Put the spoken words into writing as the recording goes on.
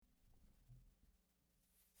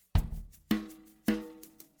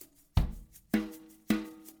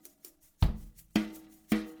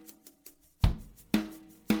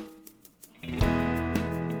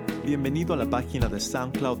Bienvenido a la página de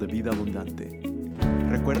SoundCloud de Vida Abundante.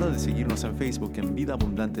 Recuerda de seguirnos en Facebook en Vida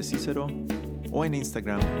Abundante Cícero o en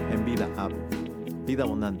Instagram en Vida Ab. Vida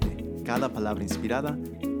Abundante, cada palabra inspirada,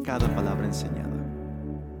 cada palabra enseñada.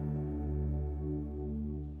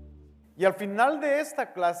 Y al final de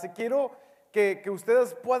esta clase quiero que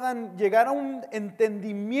ustedes puedan llegar a un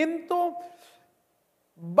entendimiento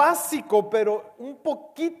básico, pero un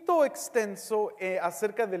poquito extenso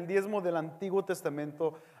acerca del diezmo del Antiguo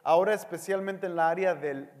Testamento, ahora especialmente en la área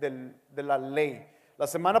de la ley. La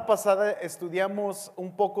semana pasada estudiamos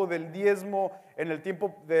un poco del diezmo en el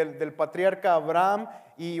tiempo del patriarca Abraham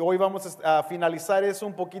y hoy vamos a finalizar eso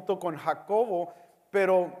un poquito con Jacobo,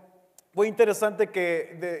 pero fue interesante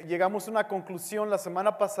que llegamos a una conclusión la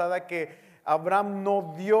semana pasada que Abraham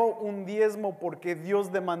no dio un diezmo porque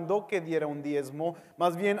Dios demandó que diera un diezmo,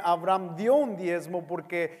 más bien Abraham dio un diezmo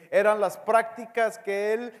porque eran las prácticas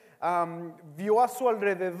que él vio a su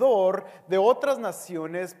alrededor de otras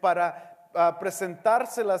naciones para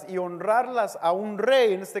presentárselas y honrarlas a un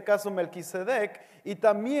rey, en este caso Melquisedec, y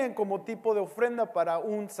también como tipo de ofrenda para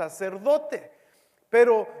un sacerdote.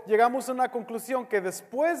 Pero llegamos a una conclusión que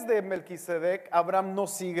después de Melquisedec, Abraham no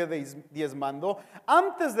sigue diezmando.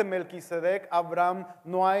 Antes de Melquisedec, Abraham,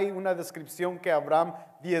 no hay una descripción que Abraham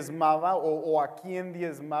diezmaba o a quién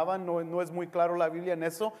diezmaba, no es muy claro la Biblia en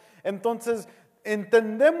eso. Entonces,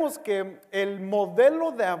 entendemos que el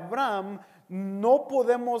modelo de Abraham, no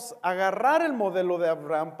podemos agarrar el modelo de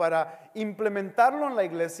Abraham para implementarlo en la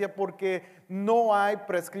iglesia porque no hay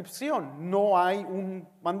prescripción, no hay un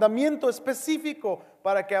mandamiento específico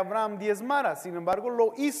para que Abraham diezmara. Sin embargo,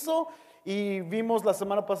 lo hizo y vimos la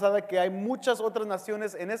semana pasada que hay muchas otras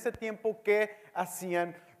naciones en ese tiempo que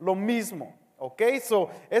hacían lo mismo.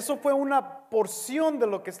 Eso fue una porción de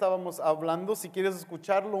lo que estábamos hablando. Si quieres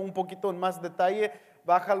escucharlo un poquito en más detalle,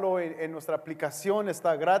 bájalo en nuestra aplicación,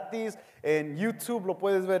 está gratis, en YouTube lo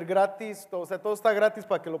puedes ver gratis, todo está gratis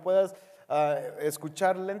para que lo puedas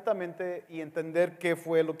escuchar lentamente y entender qué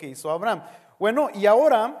fue lo que hizo Abraham. Bueno, y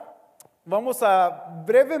ahora vamos a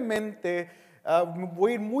brevemente,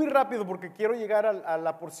 voy a ir muy rápido porque quiero llegar a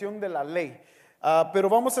la porción de la ley. Pero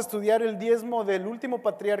vamos a estudiar el diezmo del último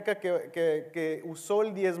patriarca que usó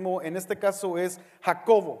el diezmo, en este caso es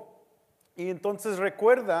Jacobo. Y entonces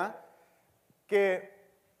recuerda que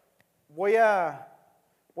voy a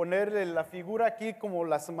ponerle la figura aquí como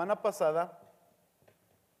la semana pasada.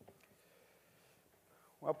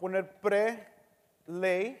 Voy a poner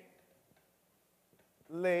pre-ley,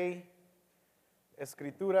 ley,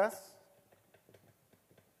 escrituras.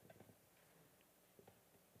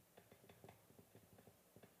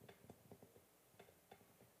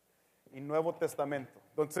 Y Nuevo Testamento.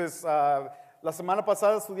 Entonces, la semana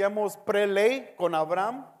pasada estudiamos pre-ley con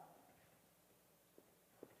Abraham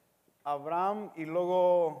y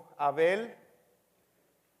luego Abel.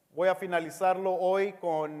 Voy a finalizarlo hoy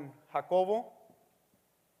con Jacobo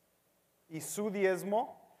y su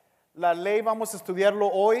diezmo. La ley vamos a estudiarlo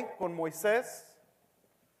hoy con Moisés.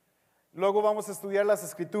 Luego vamos a estudiar las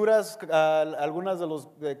escrituras, algunas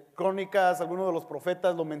de crónicas, algunos de los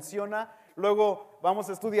profetas lo menciona. Luego vamos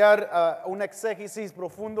a estudiar un exégesis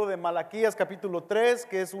profundo de Malaquías capítulo 3,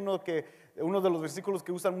 que es uno de los versículos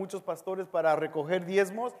que usan muchos pastores para recoger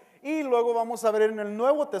diezmos. Y luego vamos a ver en el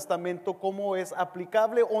Nuevo Testamento cómo es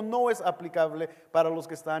aplicable o no es aplicable para los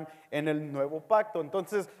que están en el Nuevo Pacto.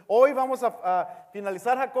 Entonces, hoy vamos a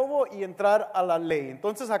finalizar Jacobo y entrar a la ley.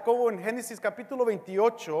 Entonces, Jacobo en Génesis capítulo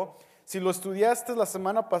 28, si lo estudiaste la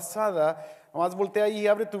semana pasada, nomás voltea ahí y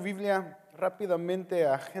abre tu Biblia rápidamente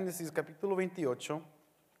a Génesis capítulo 28.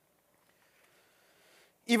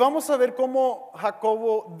 Y vamos a ver cómo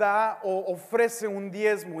Jacobo da o ofrece un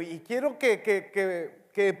diezmo. Y quiero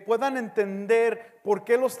que puedan entender por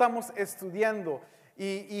qué lo estamos estudiando.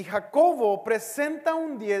 Y Jacobo presenta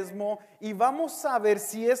un diezmo y vamos a ver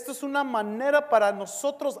si esto es una manera para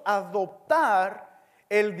nosotros adoptar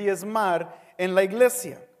el diezmar en la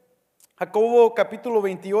iglesia. Jacobo capítulo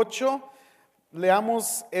 28.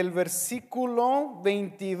 Leamos el versículo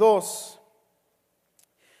 22.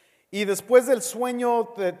 Y después del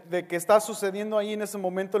sueño de que está sucediendo ahí en ese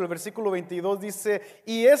momento, el versículo 22 dice: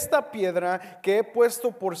 y esta piedra que he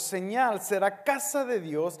puesto por señal será casa de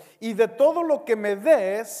Dios, y de todo lo que me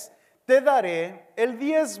des te daré el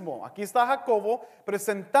diezmo. Aquí está Jacobo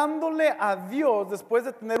presentándole a Dios después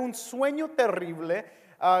de tener un sueño terrible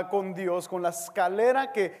con Dios, con la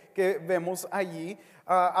escalera que vemos allí.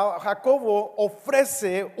 Jacobo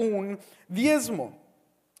ofrece un diezmo.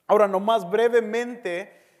 Ahora, nomás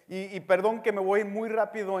brevemente, y perdón que me voy muy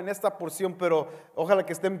rápido en esta porción, pero ojalá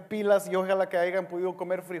que estén pilas y ojalá que hayan podido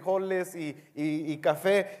comer frijoles y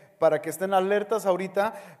café, para que estén alertas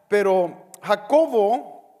ahorita, pero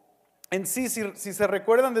Jacobo en sí, si se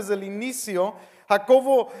recuerdan desde el inicio,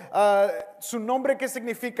 Jacobo, su nombre, ¿qué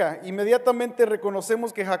significa? Inmediatamente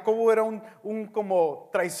reconocemos que Jacobo era un como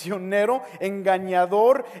traicionero,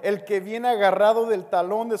 engañador, el que viene agarrado del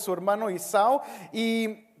talón de su hermano Esaú,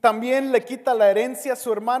 y también le quita la herencia a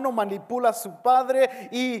su hermano, manipula a su padre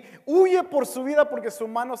y huye por su vida porque su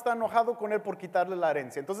hermano está enojado con él por quitarle la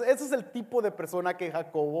herencia. Entonces ese es el tipo de persona que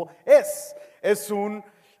Jacobo es un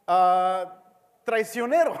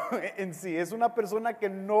traicionero en sí, es una persona que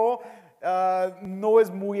no es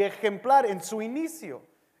muy ejemplar en su inicio.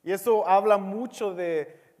 Y eso habla mucho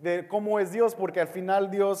de cómo es Dios, porque al final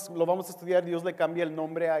Dios, lo vamos a estudiar, Dios le cambia el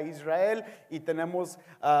nombre a Israel y tenemos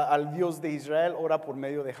al Dios de Israel ahora por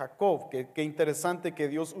medio de Jacob. Qué interesante que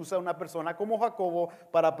Dios usa a una persona como Jacobo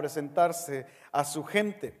para presentarse a su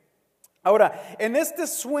gente. Ahora, en este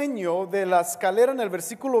sueño de la escalera en el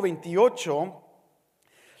versículo 28,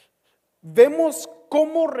 vemos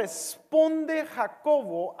cómo responde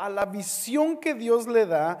Jacobo a la visión que Dios le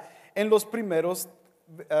da en los primeros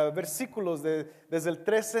versículos desde el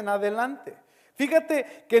 13 en adelante.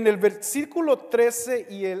 Fíjate que en el versículo 13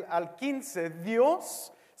 y al 15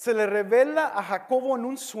 Dios se le revela a Jacobo en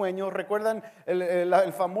un sueño. ¿Recuerdan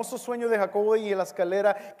el famoso sueño de Jacobo y la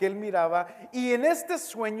escalera que él miraba? Y en este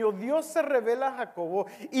sueño Dios se revela a Jacobo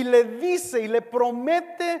y le dice y le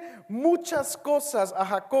promete muchas cosas a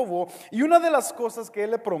Jacobo. Y una de las cosas que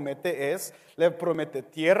él le promete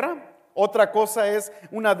tierra. Otra cosa es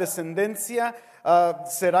una descendencia,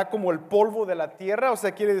 será como el polvo de la tierra, o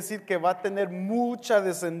sea, quiere decir que va a tener mucha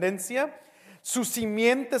descendencia. Su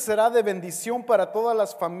simiente será de bendición para todas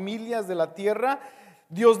las familias de la tierra.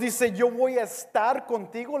 Dios dice, yo voy a estar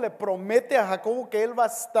contigo, le promete a Jacobo que él va a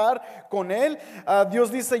estar con él.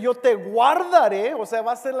 Dios dice, yo te guardaré, o sea,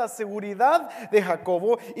 va a ser la seguridad de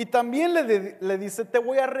Jacobo. Y también le dice, te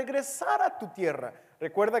voy a regresar a tu tierra.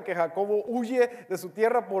 Recuerda que Jacobo huye de su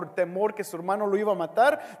tierra por temor que su hermano lo iba a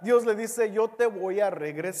matar. Dios le dice, yo te voy a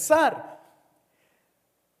regresar.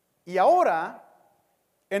 Y ahora,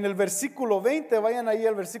 en el versículo 20, vayan ahí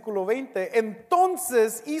al versículo 20,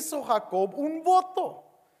 entonces hizo Jacob un voto,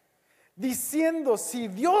 diciendo, si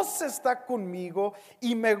Dios está conmigo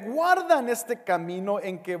y me guarda en este camino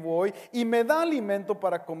en que voy y me da alimento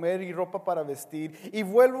para comer y ropa para vestir y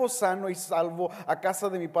vuelvo sano y salvo a casa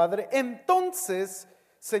de mi padre, entonces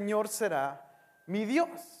Señor será mi Dios.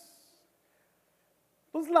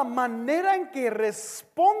 Entonces la manera en que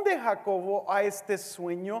responde Jacobo a este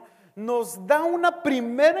sueño nos da una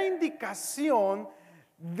primera indicación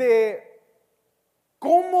de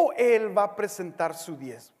cómo él va a presentar su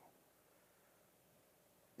diezmo.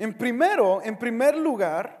 En primer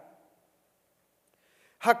lugar,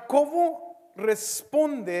 Jacobo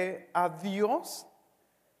responde a Dios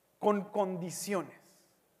con condiciones.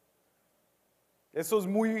 Eso es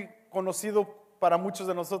muy conocido para muchos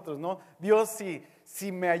de nosotros, ¿no? Dios,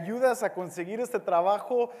 si me ayudas a conseguir este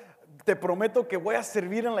trabajo, te prometo que voy a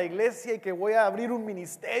servir en la iglesia y que voy a abrir un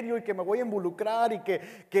ministerio y que me voy a involucrar y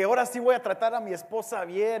que ahora sí voy a tratar a mi esposa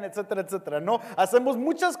bien, etcétera, etcétera, ¿no? Hacemos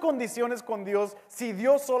muchas condiciones con Dios si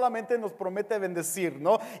Dios solamente nos promete bendecir,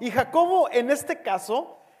 ¿no? Y Jacobo en este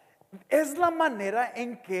caso es la manera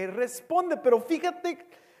en que responde, pero fíjate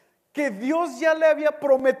que Dios ya le había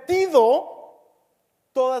prometido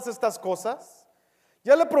todas estas cosas.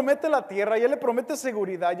 Ya le promete la tierra, ya le promete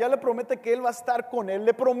seguridad, ya le promete que él va a estar con él,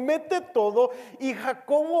 le promete todo. Y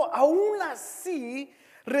Jacobo aún así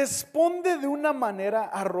responde de una manera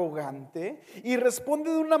arrogante y responde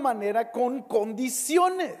de una manera con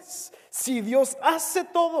condiciones. Si Dios hace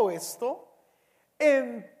todo esto,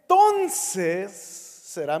 entonces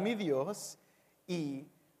será mi Dios y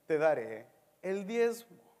te daré el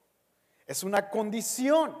diezmo. Es una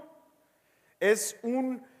condición, es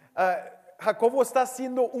Jacobo está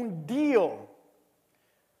haciendo un deal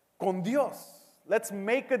con Dios. Let's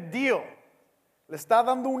make a deal. Le está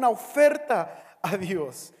dando una oferta a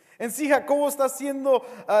Dios. En sí, Jacobo está haciendo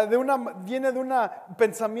viene de un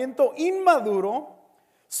pensamiento inmaduro,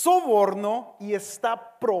 soborno, y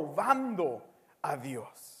está probando a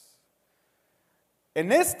Dios.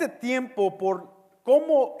 En este tiempo, por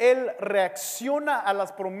cómo él reacciona a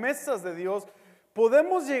las promesas de Dios,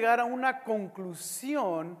 podemos llegar a una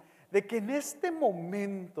conclusión de que en este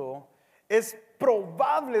momento es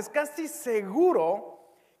probable, es casi seguro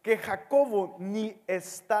que Jacobo ni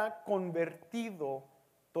está convertido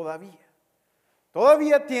todavía.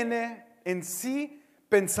 Todavía tiene en sí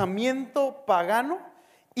pensamiento pagano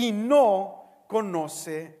y no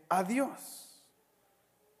conoce a Dios.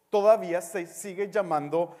 Todavía se sigue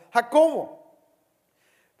llamando Jacobo.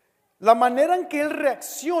 La manera en que él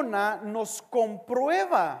reacciona nos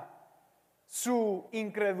comprueba su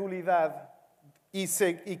incredulidad y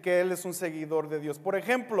que él es un seguidor de Dios. Por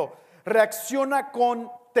ejemplo, reacciona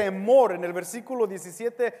con temor en el versículo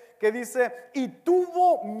 17 que dice, y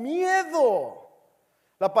tuvo miedo.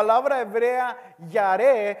 La palabra hebrea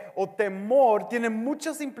yaré o temor tiene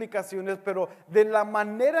muchas implicaciones, pero de la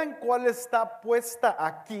manera en cual está puesta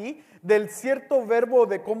aquí, del cierto verbo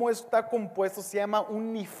de cómo está compuesto, se llama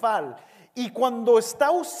un nifal. Y cuando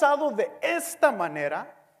está usado de esta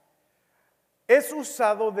manera, es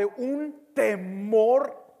usado de un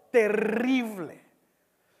temor terrible.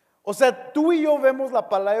 O sea, tú y yo vemos la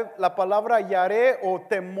palabra yaré o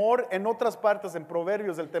temor en otras partes, en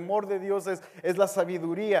Proverbios. El temor de Dios es la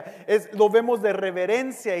sabiduría. Lo vemos de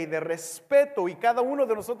reverencia y de respeto, y cada uno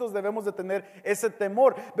de nosotros debemos de tener ese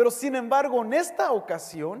temor. Pero sin embargo, en esta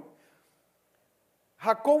ocasión,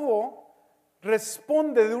 Jacobo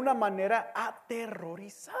responde de una manera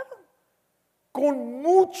aterrorizada, con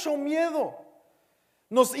mucho miedo.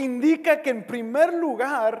 Nos indica que en primer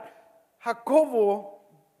lugar, Jacobo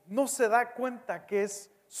no se da cuenta que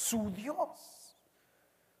es su Dios.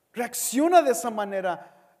 Reacciona de esa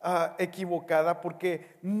manera equivocada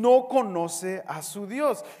porque no conoce a su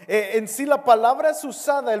Dios. En sí la palabra es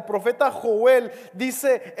usada, el profeta Joel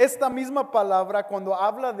dice esta misma palabra cuando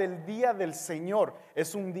habla del día del Señor.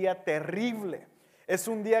 Es un día terrible. Es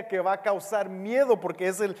un día que va a causar miedo porque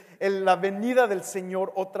es la venida del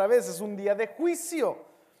Señor otra vez. Es un día de juicio.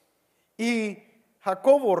 Y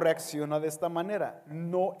Jacobo reacciona de esta manera.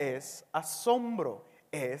 No es asombro,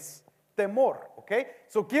 es temor. ¿Ok?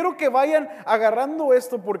 So quiero que vayan agarrando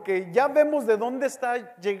esto porque ya vemos de dónde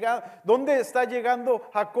está llegando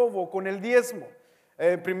Jacobo con el diezmo.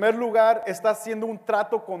 En primer lugar, está haciendo un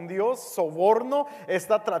trato con Dios, soborno,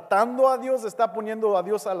 está tratando a Dios, está poniendo a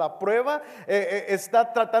Dios a la prueba,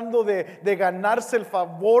 está tratando de ganarse el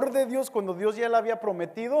favor de Dios cuando Dios ya le había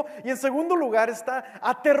prometido. Y en segundo lugar, está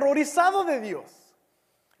aterrorizado de Dios,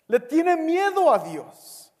 le tiene miedo a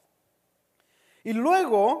Dios. Y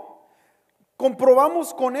luego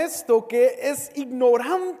comprobamos con esto que es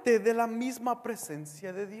ignorante de la misma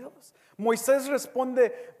presencia de Dios. Moisés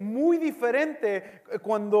responde muy diferente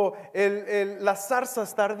cuando la zarza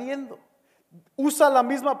está ardiendo. Usa la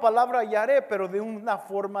misma palabra yaré, pero de una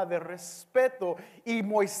forma de respeto. Y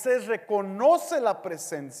Moisés reconoce la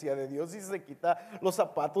presencia de Dios y se quita los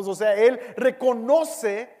zapatos. O sea, él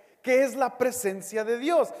reconoce que es la presencia de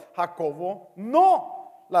Dios. Jacobo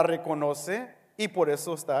no la reconoce y por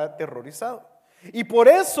eso está aterrorizado. Y por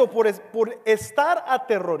eso, por estar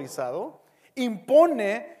aterrorizado,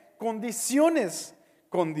 impone condiciones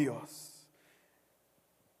con Dios.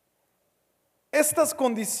 Estas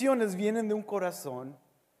condiciones vienen de un corazón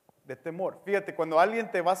de temor. Fíjate, cuando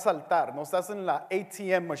alguien te va a asaltar, no estás en la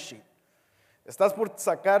ATM machine, estás por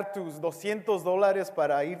sacar tus $200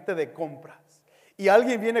 para irte de compras y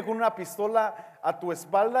alguien viene con una pistola a tu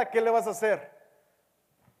espalda, ¿qué le vas a hacer?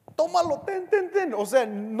 Tómalo, ten. O sea,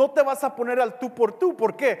 no te vas a poner al tú por tú.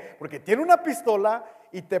 ¿Por qué? Porque tiene una pistola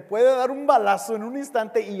y te puede dar un balazo en un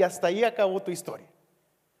instante y hasta ahí acabó tu historia.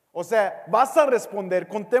 O sea, vas a responder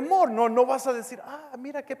con temor, no vas a decir,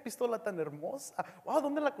 mira qué pistola tan hermosa, wow,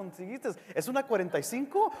 ¿dónde la conseguiste? ¿Es una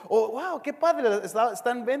 45? O wow, qué padre,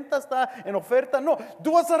 está en venta, está en oferta. No,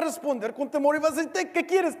 tú vas a responder con temor y vas a decir, ¿qué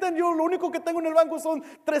quieres? Yo lo único que tengo en el banco son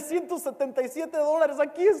 $377,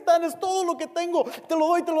 aquí están, es todo lo que tengo, te lo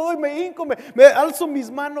doy, me hinco, me alzo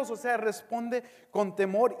mis manos. O sea, responde con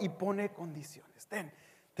temor y pone condiciones.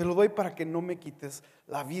 Te lo doy para que no me quites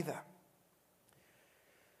la vida.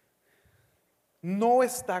 No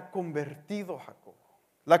está convertido Jacobo.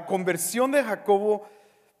 La conversión de Jacobo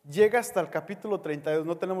llega hasta el capítulo 32.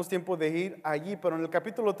 No tenemos tiempo de ir allí, pero en el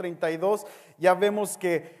capítulo 32 ya vemos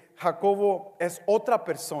que Jacobo es otra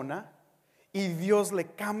persona y Dios le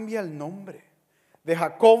cambia el nombre. De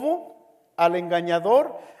Jacobo al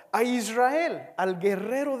engañador, a Israel, al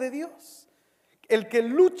guerrero de Dios, el que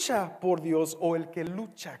lucha por Dios o el que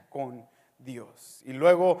lucha con Dios. Y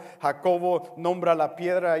luego Jacobo nombra la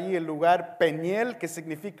piedra ahí, el lugar Peniel, que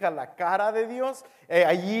significa la cara de Dios.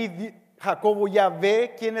 Allí Jacobo ya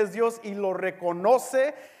ve quién es Dios y lo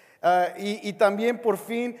reconoce. Y también por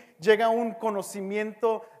fin llega a un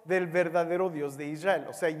conocimiento del verdadero Dios de Israel.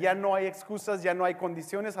 O sea, ya no hay excusas, ya no hay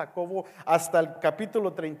condiciones. Jacobo hasta el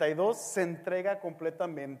capítulo 32 se entrega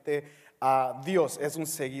completamente a Dios. Es un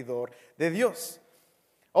seguidor de Dios.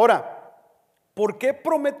 Ahora, ¿por qué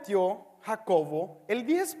prometió Jacobo el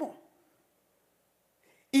diezmo?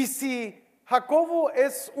 Y si Jacobo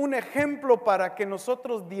es un ejemplo para que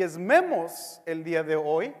nosotros diezmemos el día de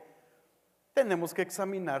hoy, tenemos que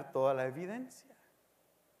examinar toda la evidencia.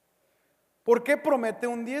 ¿Por qué promete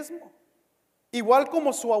un diezmo? Igual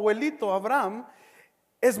como su abuelito Abraham,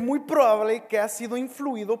 es muy probable que ha sido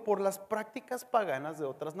influido por las prácticas paganas de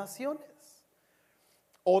otras naciones.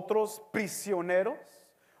 Otros prisioneros,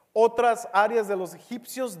 otras áreas de los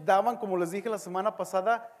egipcios daban, como les dije la semana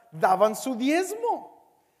pasada, daban su diezmo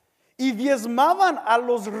y diezmaban a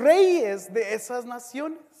los reyes de esas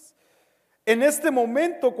naciones. En este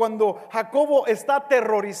momento, cuando Jacobo está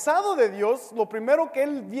aterrorizado de Dios, lo primero que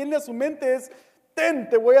él viene a su mente es: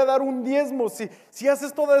 te voy a dar un diezmo. Si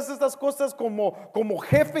haces todas estas cosas como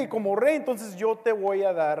jefe y como rey, entonces yo te voy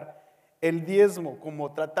a dar el diezmo,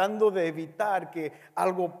 como tratando de evitar que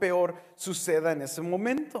algo peor suceda en ese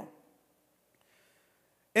momento.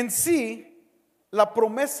 En sí, la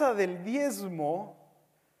promesa del diezmo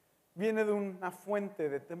viene de una fuente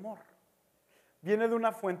de temor, viene de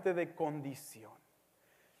una fuente de condición.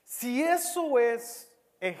 Si eso es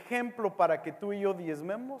ejemplo para que tú y yo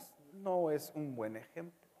diezmemos, no es un buen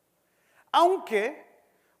ejemplo. Aunque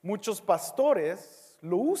muchos pastores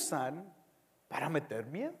lo usan para meter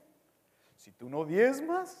miedo. Si tú no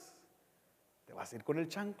diezmas, te vas a ir con el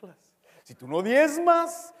chanclas. Si tú no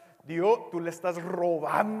diezmas, tú le estás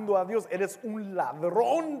robando a Dios. Eres un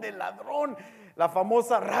ladrón de ladrón. La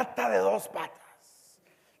famosa rata de dos patas.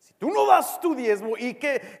 Si tú no das tu diezmo, ¿y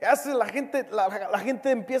qué hace la gente? La gente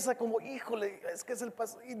empieza como: híjole, es que es el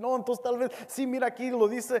pastor. Y no, entonces tal vez, sí, mira aquí lo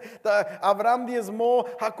dice, Abraham diezmó,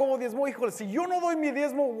 Jacobo diezmó. Híjole, si yo no doy mi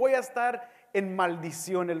diezmo, voy a estar en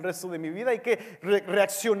maldición el resto de mi vida. Y que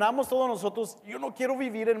reaccionamos todos nosotros: yo no quiero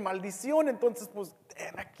vivir en maldición, entonces pues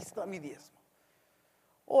aquí está mi diezmo.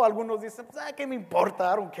 O algunos dicen: pues, ¿qué me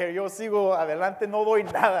importa? I don't care, yo sigo adelante, no doy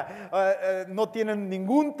nada. No tienen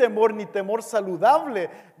ningún temor, ni temor saludable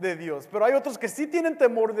de Dios. Pero hay otros que sí tienen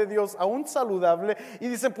temor de Dios, aún saludable, y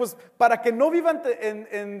dicen: pues para que no vivan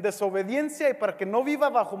en desobediencia y para que no viva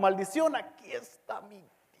bajo maldición, aquí está mi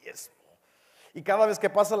diezmo. Y cada vez que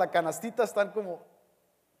pasa la canastita están como: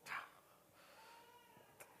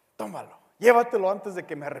 tómalo, llévatelo antes de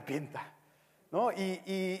que me arrepienta, ¿no?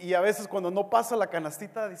 Y a veces cuando no pasa la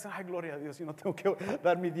canastita dicen: ay, gloria a Dios, yo no tengo que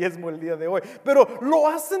dar mi diezmo el día de hoy. Pero lo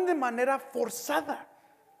hacen de manera forzada,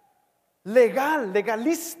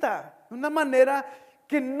 legalista, de una manera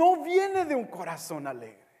que no viene de un corazón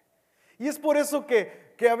alegre. Y es por eso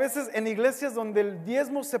que a veces en iglesias donde el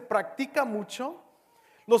diezmo se practica mucho,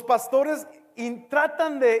 los pastores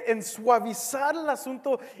tratan de suavizar el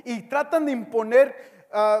asunto y tratan de imponer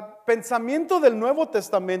pensamiento del Nuevo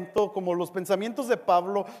Testamento, como los pensamientos de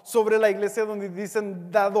Pablo sobre la iglesia, donde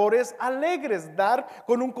dicen: dadores alegres, dar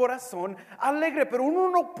con un corazón alegre. Pero uno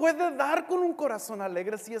no puede dar con un corazón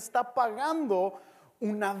alegre si está pagando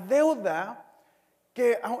una deuda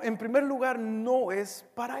que en primer lugar no es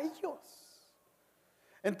para ellos.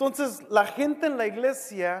 Entonces la gente en la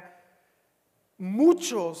iglesia,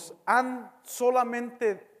 muchos han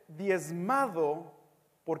solamente diezmado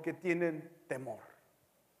porque tienen temor,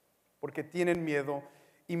 porque tienen miedo,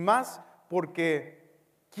 y más porque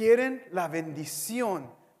quieren la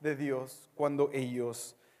bendición de Dios cuando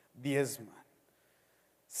ellos diezman.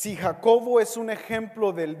 Si Jacobo es un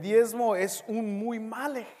ejemplo del diezmo, es un muy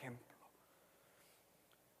mal ejemplo.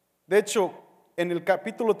 De hecho, en el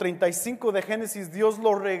capítulo 35 de Génesis, Dios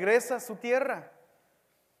lo regresa a su tierra.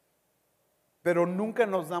 Pero nunca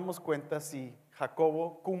nos damos cuenta si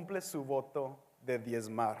Jacobo cumple su voto de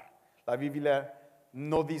diezmar. La Biblia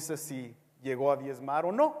no dice si llegó a diezmar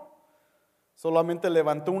o no. Solamente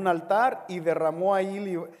levantó un altar y derramó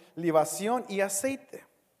ahí libación y aceite.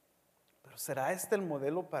 Pero ¿será este el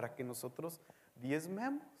modelo para que nosotros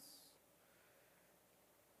diezmemos?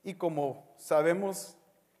 Y como sabemos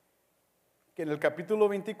que en el capítulo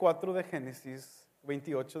 24 de Génesis,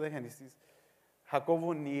 28 de Génesis,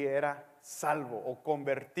 Jacobo ni era salvo o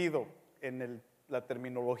convertido en la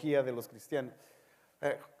terminología de los cristianos.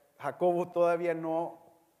 Jacobo todavía no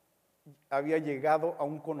había llegado a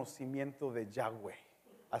un conocimiento de Yahweh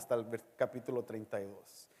hasta el capítulo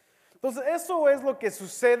 32. Entonces eso es lo que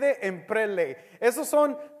sucede en preley. Esos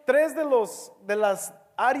son tres de las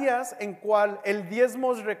áreas en cual el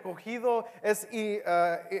diezmo es recogido, es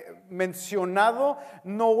mencionado.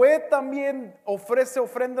 Noé también ofrece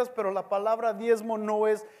ofrendas, pero la palabra diezmo no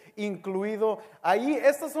es incluido ahí.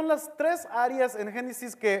 Estas son las tres áreas en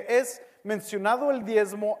Génesis que es mencionado el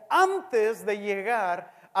diezmo antes de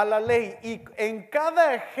llegar a la ley. Y en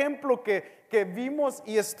cada ejemplo que vimos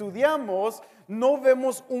y estudiamos, no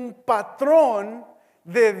vemos un patrón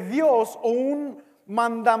de Dios o un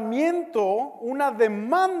mandamiento, una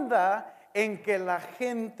demanda en que la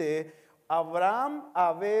gente, Abraham,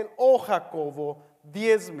 Abel o Jacobo,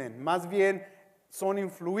 diezmen. Más bien son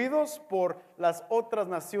influidos por las otras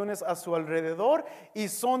naciones a su alrededor y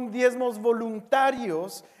son diezmos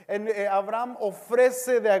voluntarios. Abraham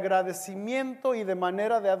ofrece de agradecimiento y de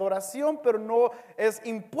manera de adoración, pero no es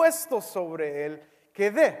impuesto sobre él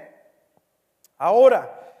que dé.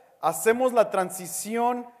 Ahora, hacemos la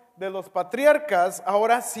transición de los patriarcas,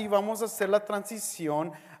 ahora sí vamos a hacer la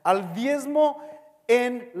transición al diezmo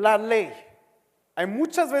en la ley. Hay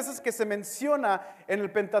muchas veces que se menciona en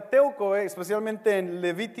el Pentateuco, especialmente en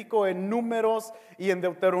Levítico, en Números y en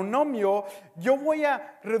Deuteronomio. Yo voy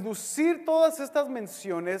a reducir todas estas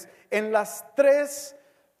menciones en las tres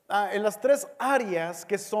áreas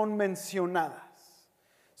que son mencionadas.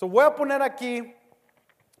 Voy a poner aquí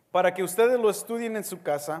para que ustedes lo estudien en su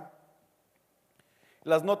casa.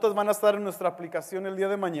 Las notas van a estar en nuestra aplicación el día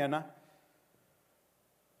de mañana.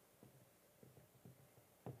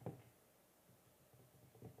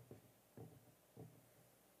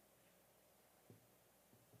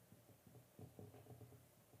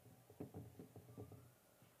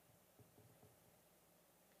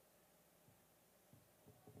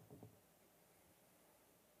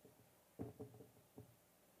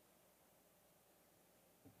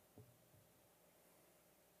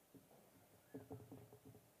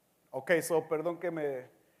 Ok, perdón que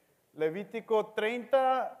Levítico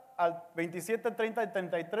 30 al 27, 30 y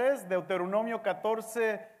 33, Deuteronomio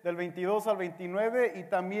 14 del 22 al 29 y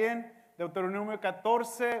también Deuteronomio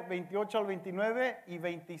 14, 28 al 29 y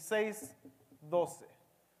 26, 12.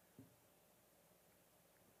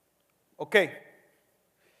 Ok,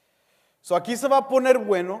 aquí se va a poner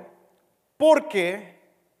bueno porque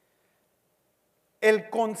el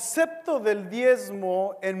concepto del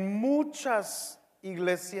diezmo en muchas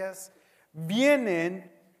iglesias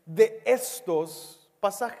vienen de estos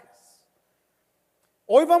pasajes.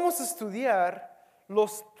 Hoy vamos a estudiar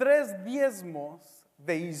los 3 diezmos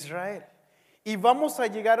de Israel y vamos a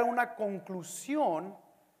llegar a una conclusión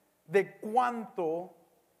de cuánto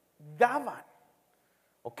daban.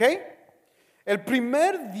 ¿Ok? El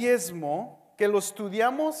primer diezmo que lo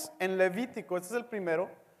estudiamos en Levítico, este es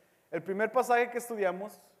el primer pasaje que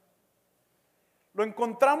estudiamos. Lo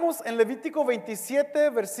encontramos en Levítico 27,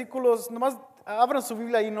 versículos, nomás abran su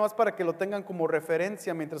Biblia ahí nomás para que lo tengan como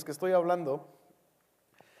referencia mientras que estoy hablando.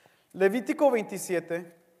 Levítico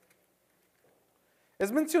 27,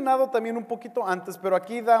 es mencionado también un poquito antes, pero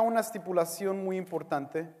aquí da una estipulación muy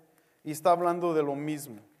importante y está hablando de lo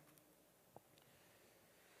mismo.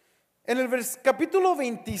 En el capítulo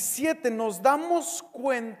 27 nos damos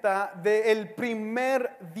cuenta del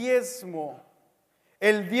primer diezmo.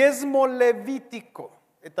 El diezmo levítico,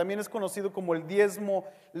 también es conocido como el diezmo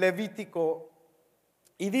levítico,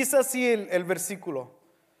 y dice así el versículo: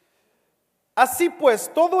 así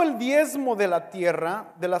pues, todo el diezmo de la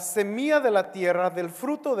tierra, de la semilla de la tierra, del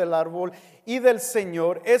fruto del árbol y del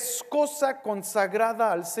Señor, es cosa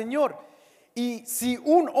consagrada al Señor. Y si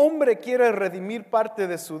un hombre quiere redimir parte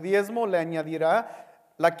de su diezmo, le añadirá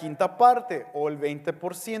la quinta parte o el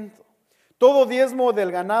 20%. Todo diezmo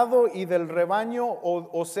del ganado y del rebaño,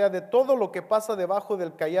 o sea, de todo lo que pasa debajo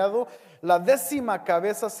del cayado, la 10ª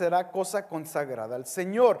cabeza será cosa consagrada al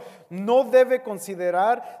Señor. No debe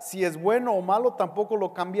considerar si es bueno o malo, tampoco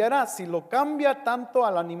lo cambiará. Si lo cambia, tanto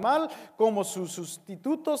al animal como sus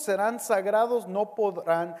sustitutos serán sagrados, no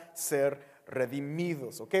podrán ser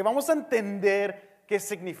redimidos. ¿Ok? Vamos a entender qué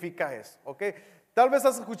significa eso. ¿Ok? Tal vez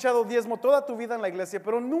has escuchado diezmo toda tu vida en la iglesia,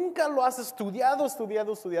 pero nunca lo has estudiado.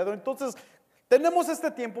 Entonces, tenemos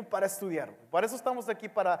este tiempo para estudiarlo. Para eso estamos aquí,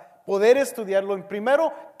 para poder estudiarlo. En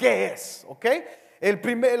primero, ¿qué es? ¿Ok?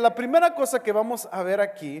 La primera cosa que vamos a ver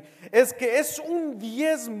aquí es que es un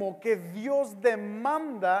diezmo que Dios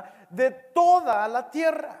demanda de toda la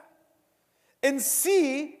tierra. En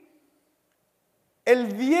sí,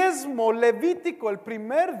 el diezmo levítico, el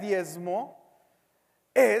primer diezmo,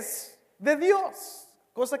 es de Dios,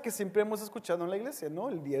 cosa que siempre hemos escuchado en la iglesia, ¿no?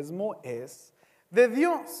 El diezmo es de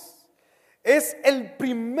Dios. Es el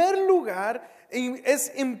primer lugar,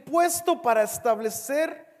 es impuesto para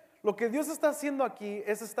establecer lo que Dios está haciendo aquí,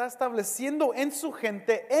 está estableciendo en su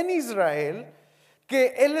gente, en Israel,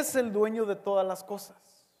 que Él es el dueño de todas las cosas.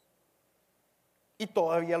 Y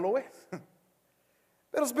todavía lo es.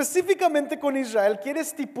 Pero específicamente con Israel quiere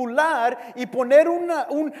estipular y poner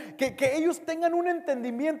que ellos tengan un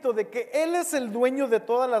entendimiento de que Él es el dueño de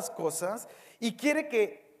todas las cosas y quiere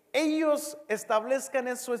que ellos establezcan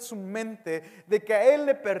eso en su mente, de que a Él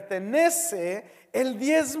le pertenece el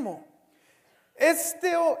diezmo.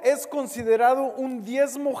 Este es considerado un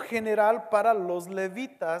diezmo general para los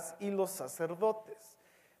levitas y los sacerdotes.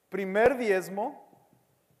 Primer diezmo.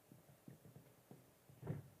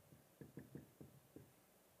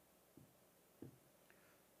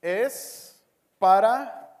 es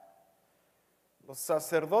para los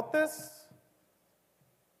sacerdotes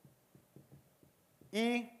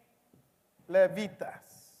y levitas.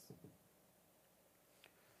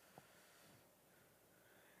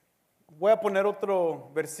 Voy a poner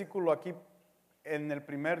otro versículo aquí en el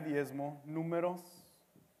primer diezmo, Números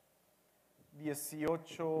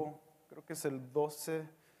 18, creo que es el 12,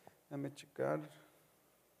 déjame checar.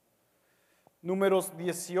 Números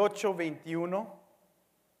 18, 21.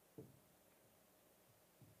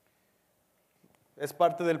 Es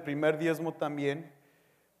parte del primer diezmo también.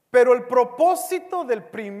 Pero el propósito del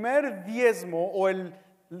primer diezmo o el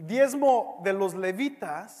diezmo de los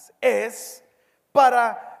levitas es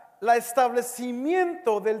para el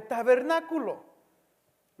establecimiento del tabernáculo.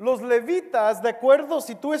 Los levitas, de acuerdo,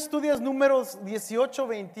 si tú estudias Números 18,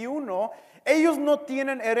 21, ellos no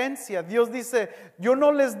tienen herencia. Dios dice, yo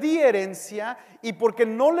no les di herencia y porque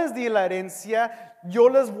no les di la herencia, yo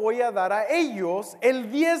les voy a dar a ellos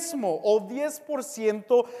el diezmo o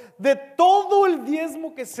 10% de todo el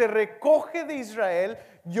diezmo que se recoge de Israel,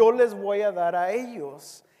 yo les voy a dar a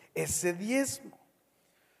ellos ese diezmo.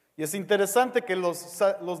 Y es interesante que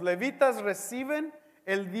los levitas reciben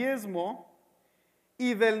el diezmo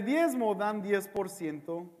y del diezmo dan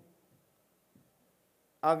 10%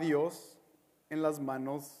 a Dios en las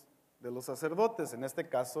manos de los sacerdotes, en este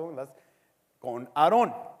caso con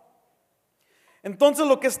Aarón. Entonces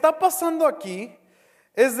lo que está pasando aquí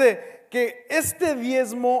es de que este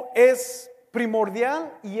diezmo es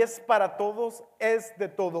primordial y es para todos, es de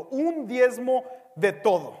todo, un diezmo de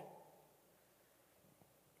todo.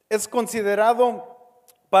 Es considerado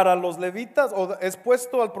para los levitas, o es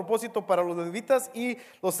puesto al propósito para los levitas y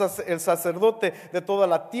el sacerdote, de toda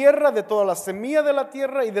la tierra, de toda la semilla de la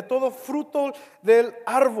tierra y de todo fruto del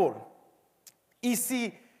árbol. Y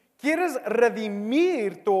si quieres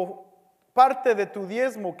redimir tu parte de tu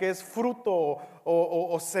diezmo, que es fruto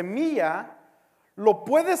o semilla, lo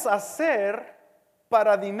puedes hacer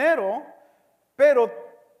para dinero, pero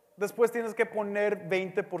después tienes que poner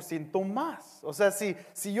 20% más. O sea, si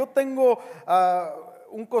yo tengo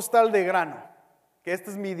un costal de grano, que este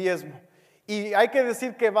es mi diezmo, y hay que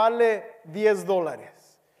decir que vale $10.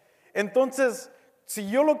 Entonces, si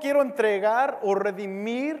yo lo quiero entregar o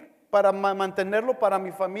redimir para mantenerlo para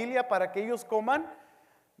mi familia, para que ellos coman,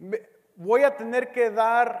 voy a tener que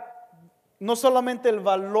dar no solamente el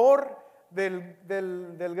valor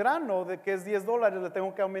del grano, de que es $10, le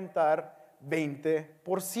tengo que aumentar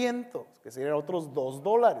 20%, que serían otros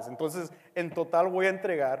 $2. Entonces, en total voy a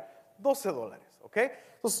entregar $12. ¿Ok?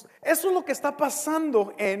 Entonces, eso es lo que está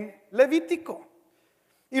pasando en Levítico.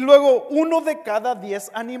 Y luego, 1 de cada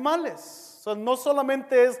 10 animales. O sea, no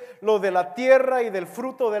solamente es lo de la tierra y del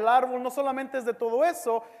fruto del árbol, no solamente es de todo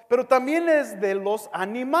eso, pero también es de los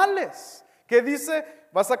animales. ¿Qué dice?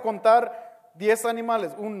 Vas a contar 10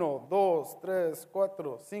 animales. 1, 2, 3,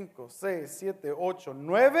 4, 5, 6, 7, 8,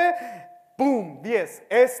 9. ¡Pum! 10.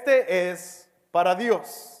 Este es para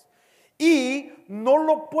Dios. Y no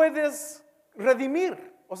lo puedes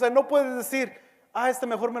redimir. O sea, no puedes decir, este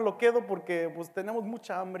mejor me lo quedo porque pues tenemos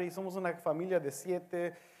mucha hambre y somos una familia de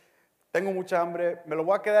 7. Tengo mucha hambre, me lo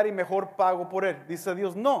voy a quedar y mejor pago por él. Dice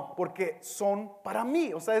Dios, no, porque son para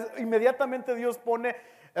mí. O sea, inmediatamente Dios pone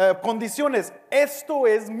condiciones. Esto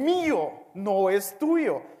es mío, no es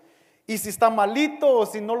tuyo. Y si está malito o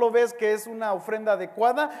si no lo ves que es una ofrenda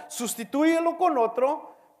adecuada, sustitúyelo con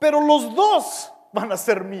otro, pero los dos van a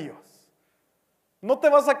ser míos. No te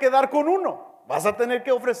vas a quedar con uno, vas a tener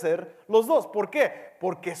que ofrecer los dos. ¿Por qué?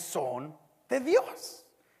 Porque son de Dios.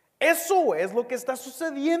 Eso es lo que está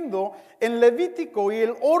sucediendo en Levítico y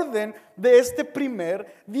el orden de este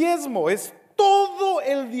primer diezmo. Es todo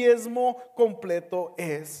el diezmo completo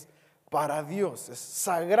es para Dios. Es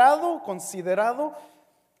sagrado, considerado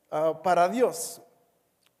para Dios.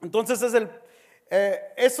 Entonces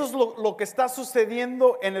eso es lo que está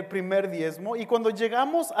sucediendo en el primer diezmo. Y cuando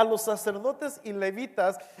llegamos a los sacerdotes y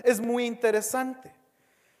levitas es muy interesante.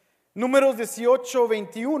 Números 18,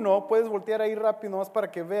 21, puedes voltear ahí rápido más para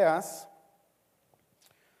que veas.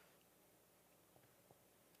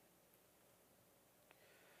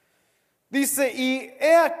 Dice, y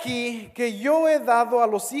he aquí que yo he dado a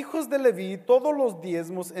los hijos de Leví todos los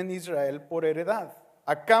diezmos en Israel por heredad,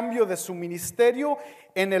 a cambio de su ministerio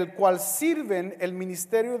en el cual sirven el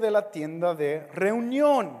ministerio de la tienda de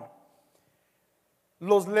reunión.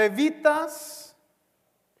 Los levitas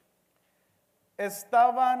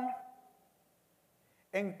estaban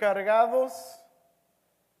encargados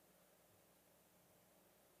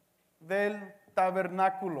del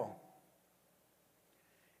tabernáculo.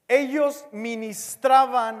 Ellos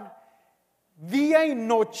ministraban día y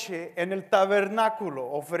noche en el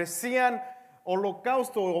tabernáculo, ofrecían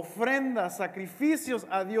holocausto, ofrendas, sacrificios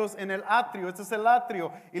a Dios en el atrio. Este es el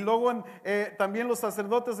atrio. Y luego también los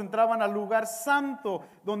sacerdotes entraban al lugar santo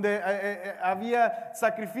donde había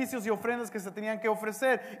sacrificios y ofrendas que se tenían que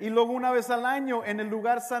ofrecer. Y luego una vez al año en el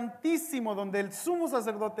lugar santísimo donde el sumo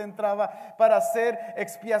sacerdote entraba para hacer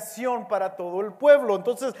expiación para todo el pueblo.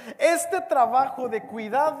 Entonces este trabajo de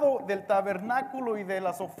cuidado del tabernáculo y de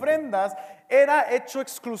las ofrendas era hecho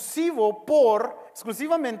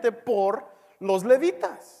exclusivamente por los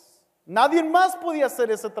levitas. Nadie más podía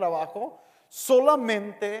hacer ese trabajo,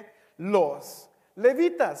 solamente los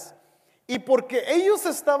levitas. Y porque ellos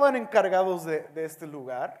estaban encargados de este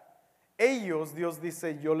lugar, Dios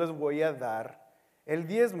dice, yo les voy a dar el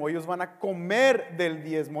diezmo. Ellos van a comer del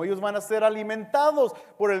diezmo, ellos van a ser alimentados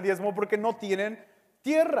por el diezmo porque no tienen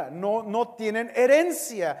tierra, no tienen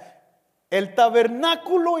herencia. El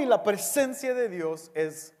tabernáculo y la presencia de Dios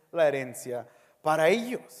es la herencia para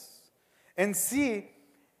ellos. En sí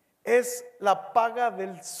es la paga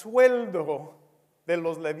del sueldo de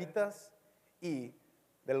los levitas y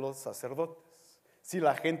de los sacerdotes. Si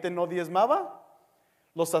la gente no diezmaba,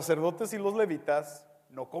 los sacerdotes y los levitas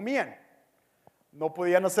no comían, no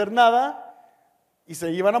podían hacer nada y se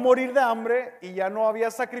iban a morir de hambre y ya no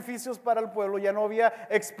había sacrificios para el pueblo, ya no había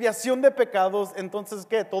expiación de pecados. Entonces,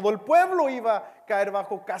 ¿qué? Todo el pueblo iba a caer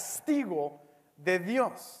bajo castigo de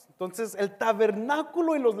Dios. Entonces el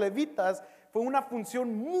tabernáculo y los levitas fue una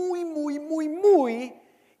función muy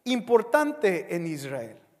importante en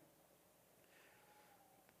Israel.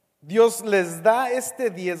 Dios les da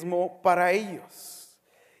este diezmo para ellos.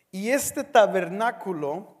 Y este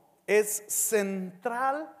tabernáculo es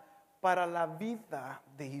central para la vida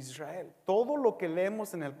de Israel. Todo lo que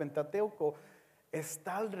leemos en el Pentateuco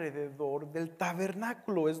está alrededor del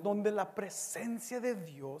tabernáculo. Es donde la presencia de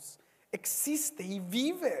Dios existe y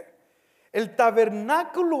vive. El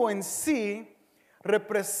tabernáculo en sí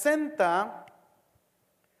representa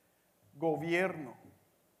gobierno.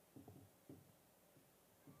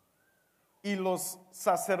 Y los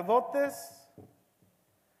sacerdotes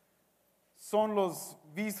son los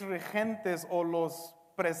viceregentes o los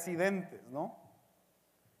presidentes, ¿no?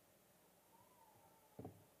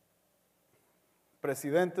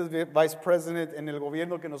 Presidentes, vice president en el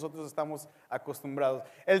gobierno que nosotros estamos acostumbrados.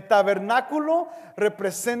 El tabernáculo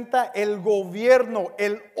representa el gobierno,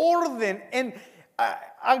 el orden.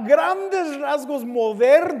 A grandes rasgos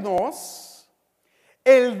modernos,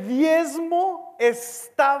 el diezmo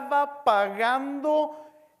estaba pagando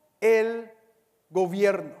el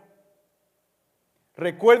gobierno.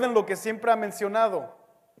 Recuerden lo que siempre ha mencionado.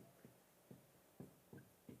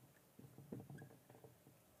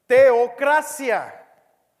 Teocracia.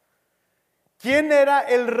 ¿Quién era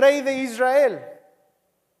el rey de Israel?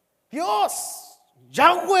 Dios,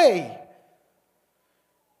 Yahweh.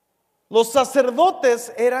 Los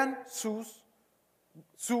sacerdotes eran sus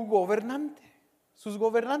gobernantes.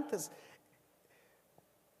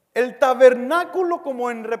 El tabernáculo,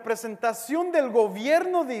 como en representación del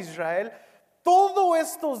gobierno de Israel, todos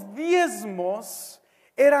estos diezmos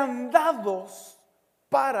eran dados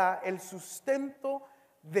para el sustento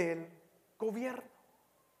del gobierno.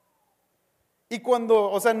 Y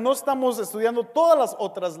cuando, no estamos estudiando todas las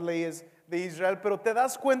otras leyes de Israel, pero te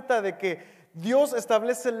das cuenta de que Dios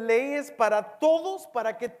establece leyes para todos,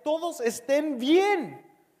 para que todos estén bien.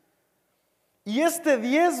 Y este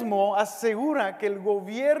diezmo asegura que el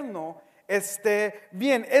gobierno esté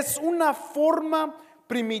bien. Es una forma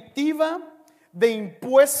primitiva de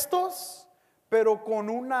impuestos, pero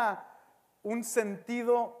con un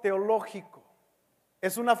sentido teológico.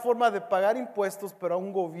 Es una forma de pagar impuestos, pero a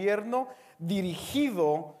un gobierno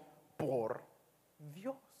dirigido por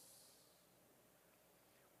Dios.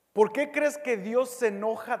 ¿Por qué crees que Dios se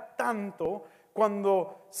enoja tanto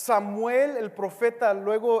cuando Samuel, el profeta,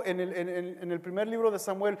 luego en el primer libro de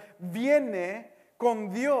Samuel, viene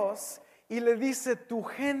con Dios y le dice, tu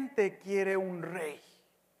gente quiere un rey?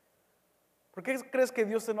 ¿Por qué crees que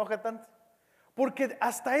Dios se enoja tanto? Porque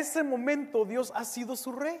hasta ese momento Dios ha sido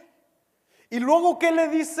su rey. Y luego, ¿qué le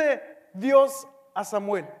dice Dios a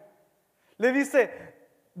Samuel? Le dice,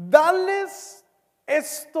 dales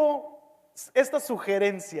esta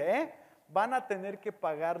sugerencia, van a tener que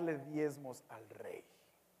pagarle diezmos al rey.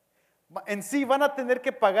 En sí van a tener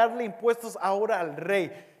que pagarle impuestos ahora al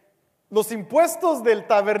rey. Los impuestos del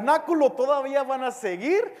tabernáculo todavía van a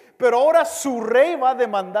seguir, pero ahora su rey va a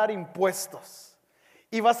demandar impuestos.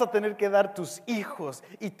 Y vas a tener que dar tus hijos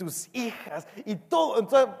y tus hijas y todo.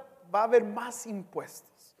 Entonces va a haber más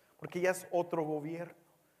impuestos, porque ya es otro gobierno.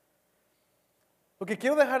 Lo que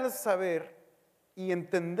quiero dejarles saber y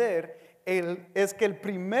entender es que el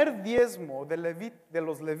primer diezmo de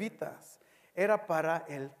los levitas era para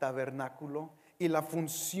el tabernáculo y la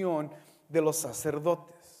función de los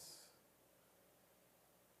sacerdotes.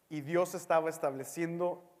 Y Dios estaba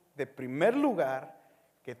estableciendo de primer lugar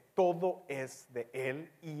que todo es de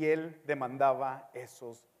Él y Él demandaba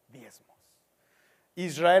esos diezmos.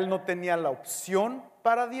 Israel no tenía la opción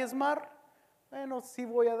para diezmar. Bueno, sí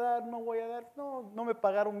voy a dar, no voy a dar, no me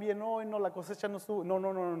pagaron bien hoy, no, la cosecha no estuvo,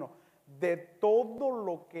 no. De todo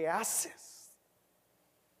lo que haces,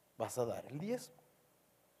 vas a dar el diezmo.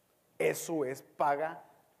 Eso es paga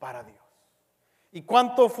para Dios. ¿Y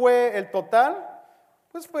cuánto fue el total?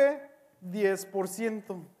 Pues fue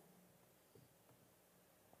 10%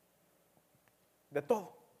 de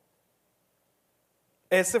todo.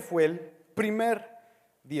 Ese fue el primer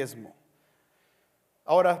diezmo.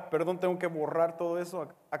 Ahora, perdón, tengo que borrar todo eso.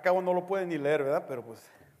 Acá no lo pueden ni leer, ¿verdad? Pero pues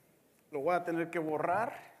lo voy a tener que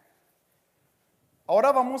borrar.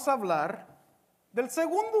 Ahora vamos a hablar del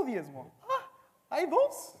segundo diezmo. Hay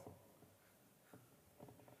dos.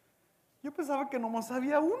 Yo pensaba que nomás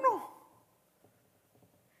había uno.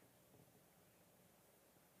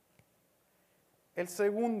 El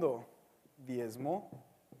segundo diezmo,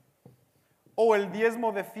 o el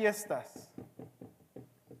diezmo de fiestas.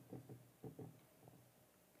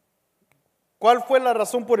 ¿Cuál fue la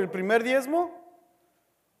razón por el primer diezmo?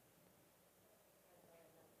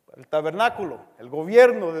 El tabernáculo, el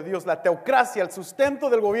gobierno de Dios, la teocracia, el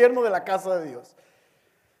sustento del gobierno de la casa de Dios.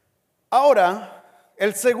 Ahora,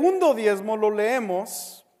 el segundo diezmo lo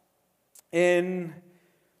leemos en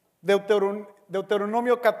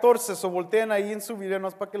Deuteronomio 14, so voltean ahí en su video, no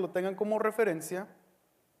es para que lo tengan como referencia.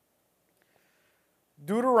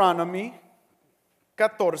 Deuteronomy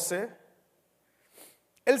 14.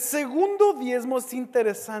 El segundo diezmo es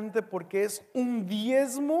interesante porque es un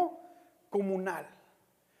diezmo comunal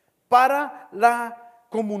para la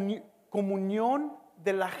comunión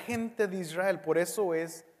de la gente de Israel. Por eso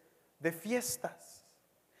es de fiestas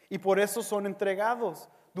y por eso son entregados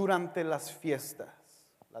durante las fiestas.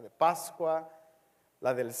 La de Pascua,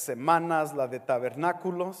 la de semanas, la de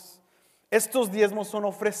tabernáculos. Estos diezmos son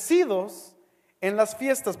ofrecidos en las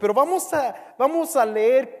fiestas, pero vamos a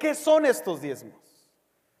leer qué son estos diezmos.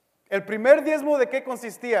 El primer diezmo, ¿de qué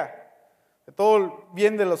consistía? De todo el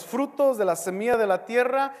bien de los frutos, de la semilla de la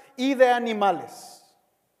tierra y de animales.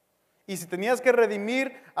 Y si tenías que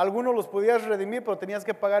redimir, algunos los podías redimir, pero tenías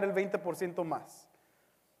que pagar el 20% más.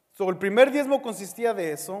 El primer diezmo consistía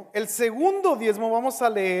de eso. El segundo diezmo vamos a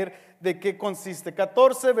leer de qué consiste.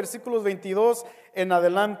 14 versículos 22 en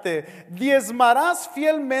adelante. Diezmarás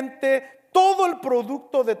fielmente todo el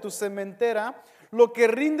producto de tu sementera, lo que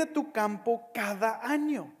rinde tu campo cada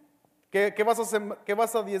año. ¿Qué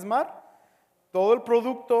vas a diezmar? Todo el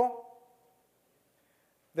producto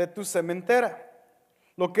de tu sementera,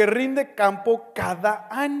 lo que rinde campo cada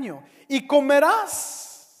año. Y comerás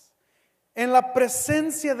en la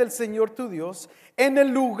presencia del Señor tu Dios, en el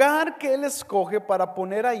lugar que Él escoge para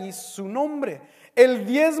poner ahí su nombre. El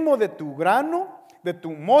diezmo de tu grano, de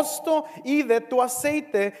tu mosto y de tu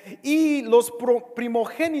aceite, y los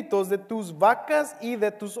primogénitos de tus vacas y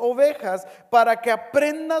de tus ovejas, para que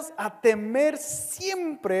aprendas a temer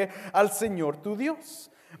siempre al Señor tu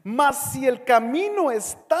Dios. Mas si el camino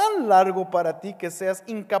es tan largo para ti que seas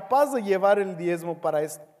incapaz de llevar el diezmo para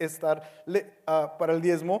el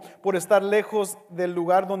diezmo, por estar lejos del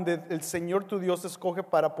lugar donde el Señor tu Dios escoge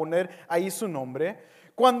para poner ahí su nombre,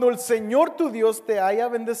 cuando el Señor tu Dios te haya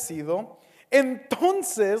bendecido,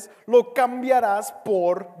 entonces lo cambiarás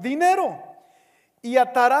por dinero y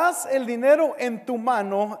atarás el dinero en tu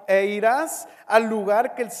mano e irás al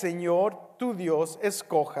lugar que el Señor tu Dios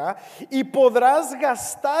escoja, y podrás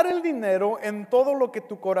gastar el dinero en todo lo que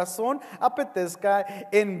tu corazón apetezca,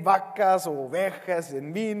 en vacas o ovejas,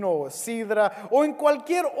 en vino o sidra o en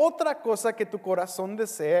cualquier otra cosa que tu corazón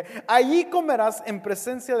desee. Allí comerás en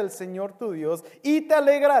presencia del Señor tu Dios y te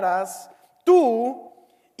alegrarás tú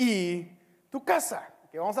y tu casa.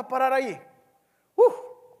 Que vamos a parar ahí.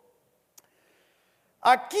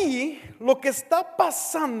 Aquí lo que está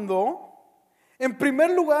pasando, en primer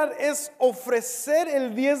lugar, es ofrecer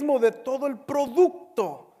el diezmo de todo el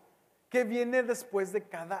producto que viene después de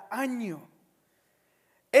cada año.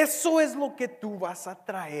 Eso es lo que tú vas a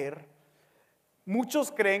traer.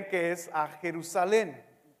 Muchos creen que es a Jerusalén.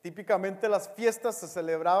 Típicamente las fiestas se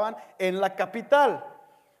celebraban en la capital.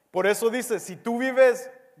 Por eso dice, si tú vives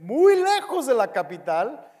muy lejos de la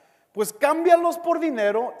capital, pues cámbialos por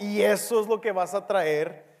dinero y eso es lo que vas a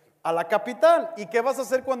traer a la capital. ¿Y qué vas a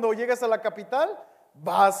hacer cuando llegues a la capital?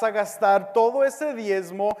 Vas a gastar todo ese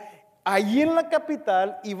diezmo allí en la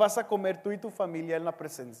capital y vas a comer tú y tu familia en la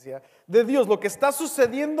presencia de Dios. Lo que está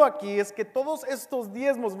sucediendo aquí es que todos estos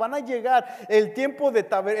diezmos van a llegar el tiempo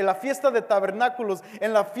en la fiesta de tabernáculos,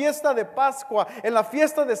 en la fiesta de Pascua, en la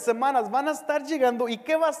fiesta de semanas, van a estar llegando. ¿Y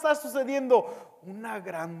qué va a estar sucediendo? Una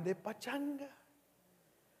grande pachanga.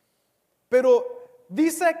 Pero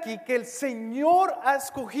dice aquí que el Señor ha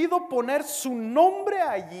escogido poner su nombre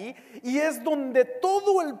allí y es donde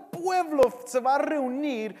todo el pueblo se va a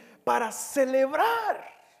reunir para celebrar,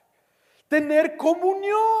 tener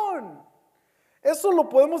comunión. Eso lo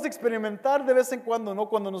podemos experimentar de vez en cuando, ¿no?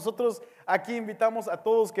 Cuando nosotros aquí invitamos a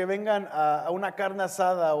todos que vengan a una carne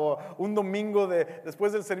asada o un domingo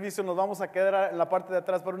después del servicio nos vamos a quedar en la parte de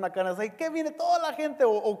atrás para una carne asada. ¿Y qué viene toda la gente?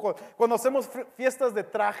 O cuando hacemos fiestas de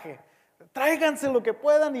traje. Tráiganse lo que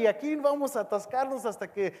puedan y aquí vamos a atascarnos hasta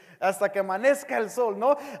que amanezca el sol,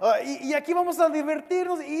 ¿no? Y aquí vamos a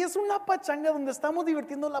divertirnos y es una pachanga donde estamos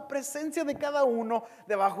divirtiendo la presencia de cada uno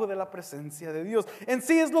debajo de la presencia de Dios. En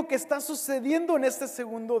sí es lo que está sucediendo en este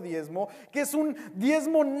segundo diezmo, que es un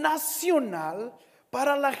diezmo nacional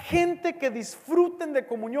para la gente que disfruten de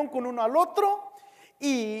comunión con uno al otro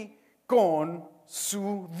y con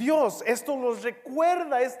su Dios. Esto los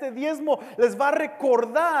recuerda, este diezmo les va a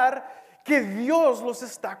recordar que Dios los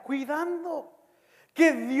está cuidando,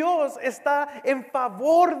 que Dios está en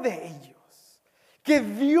favor de ellos, que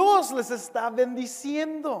Dios les está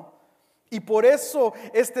bendiciendo. Y por eso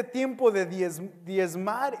este tiempo de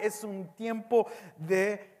diezmar es un tiempo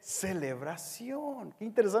de celebración. Qué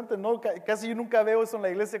interesante, ¿no? Casi yo nunca veo eso en la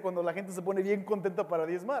iglesia cuando la gente se pone bien contenta para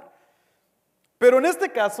diezmar. Pero en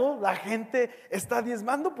este caso la gente está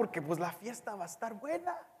diezmando porque pues la fiesta va a estar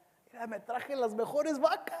buena. Mira, me traje las mejores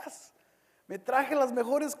vacas, me traje las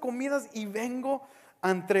mejores comidas y vengo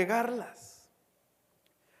a entregarlas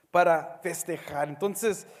para festejar.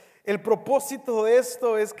 Entonces, el propósito de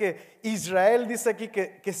esto es que Israel dice aquí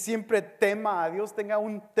que siempre tema a Dios, tenga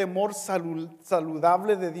un temor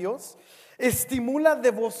saludable de Dios, estimula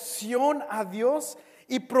devoción a Dios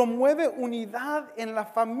y promueve unidad en la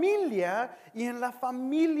familia y en la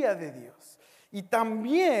familia de Dios. Y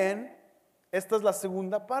también, esta es la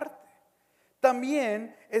segunda parte,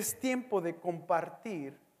 también es tiempo de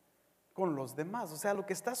compartir con los demás. O sea, lo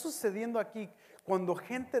que está sucediendo aquí, cuando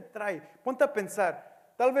gente trae, ponte a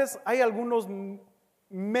pensar, tal vez hay algunos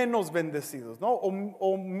menos bendecidos, ¿no?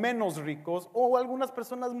 O menos ricos, o algunas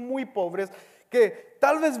personas muy pobres que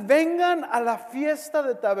tal vez vengan a la fiesta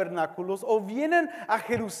de tabernáculos o vienen a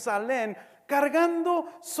Jerusalén cargando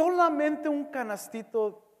solamente un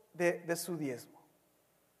canastito de su diezmo.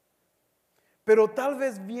 Pero tal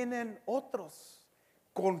vez vienen otros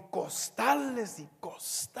con costales y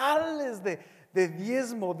costales de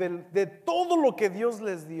diezmo, de todo lo que Dios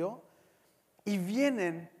les dio, y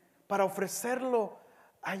vienen para ofrecerlo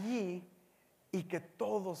allí y que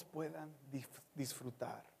todos puedan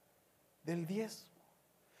disfrutar del diezmo.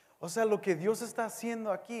 O sea, lo que Dios está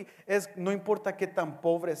haciendo aquí es, no importa qué tan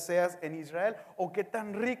pobre seas en Israel o qué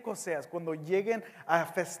tan rico seas, cuando lleguen a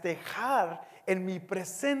festejar en mi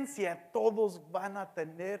presencia, todos van a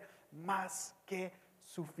tener más que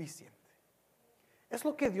suficiente. Es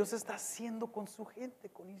lo que Dios está haciendo con su gente,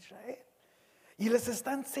 con Israel. Y les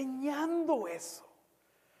está enseñando eso.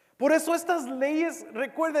 Por eso estas leyes,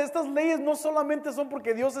 recuerda, estas leyes no solamente son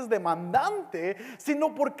porque Dios es demandante,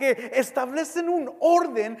 sino porque establecen un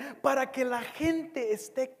orden para que la gente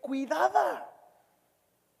esté cuidada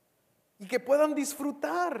y que puedan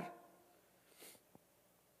disfrutar.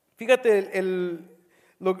 Fíjate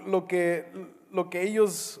lo que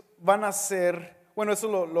ellos van a hacer. Bueno,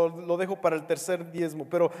 eso lo dejo para el tercer diezmo,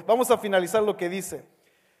 pero vamos a finalizar lo que dice.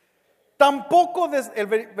 Tampoco, el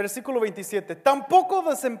versículo 27, tampoco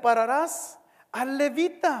desampararás al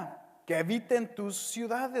levita que habita en tus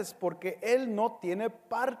ciudades, porque él no tiene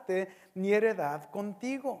parte ni heredad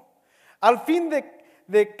contigo. Al fin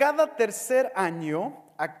de cada tercer año,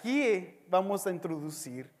 aquí vamos a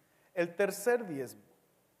introducir el tercer diezmo.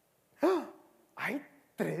 ¡Ah! ¿Hay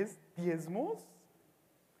 3 diezmos?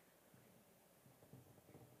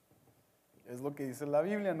 Es lo que dice la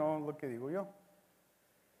Biblia, no es lo que digo yo.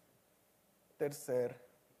 Tercer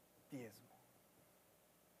diezmo.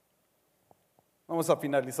 Vamos a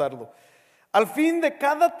finalizarlo. Al fin de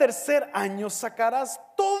cada tercer año sacarás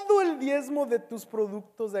todo el diezmo de tus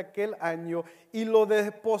productos de aquel año y lo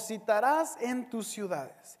depositarás en tus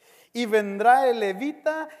ciudades. Y vendrá el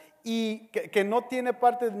levita y que no tiene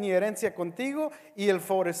parte ni herencia contigo, y el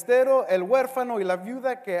forastero, el huérfano y la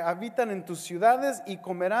viuda que habitan en tus ciudades, y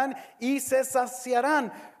comerán y se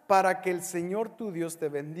saciarán, para que el Señor tu Dios te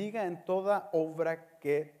bendiga en toda obra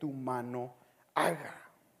que tu mano haga.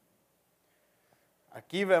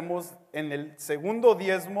 Aquí vemos en el segundo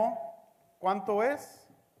diezmo, ¿cuánto es?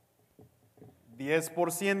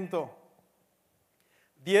 10%.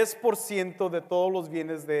 10% de todos los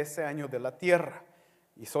bienes de ese año de la tierra.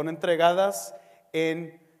 Y son entregadas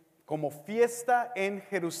como fiesta en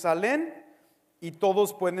Jerusalén y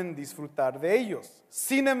todos pueden disfrutar de ellos.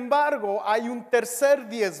 Sin embargo, hay un tercer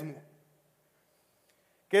diezmo,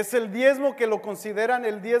 que es el diezmo que lo consideran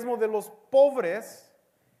el diezmo de los pobres.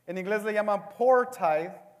 En inglés le llaman poor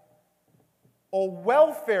tithe o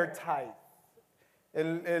welfare tithe,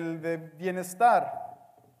 el de bienestar.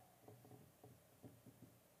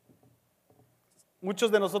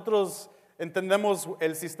 Muchos de nosotros entendemos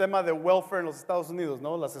el sistema de welfare en los Estados Unidos,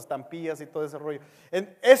 ¿no? Las estampillas y todo ese rollo.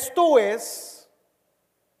 Esto es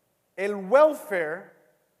el welfare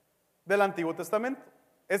del Antiguo Testamento.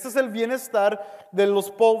 Este es el bienestar de los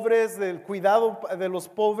pobres, del cuidado de los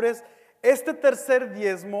pobres. Este tercer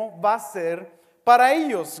diezmo va a ser para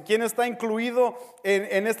ellos. ¿Quién está incluido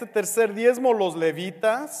en este tercer diezmo? Los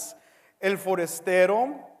levitas, el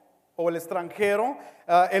forastero o el extranjero,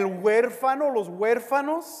 el huérfano, los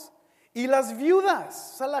huérfanos y las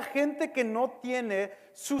viudas. O sea, la gente que no tiene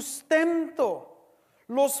sustento,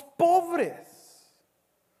 los pobres.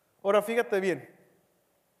 Ahora fíjate bien.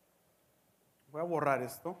 Voy a borrar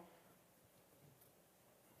esto.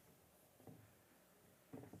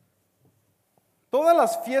 Todas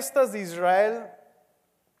las fiestas de Israel,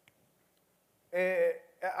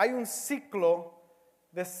 hay un ciclo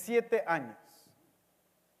de 7 años.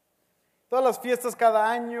 Todas las fiestas cada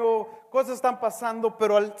año, cosas están pasando,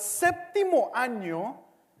 pero el séptimo año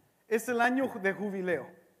es el año de jubileo.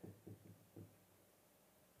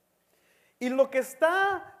 Y lo que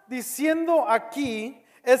está diciendo aquí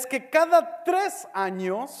es que cada 3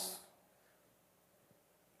 años,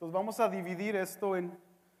 pues vamos a dividir esto en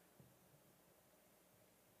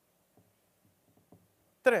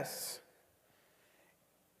 3.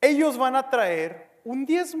 Ellos van a traer un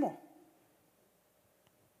diezmo.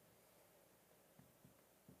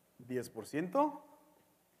 10%,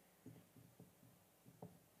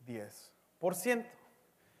 10%.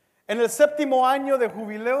 En el séptimo año de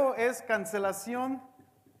jubileo es cancelación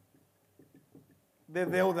de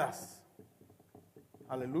deudas.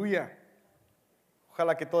 Aleluya.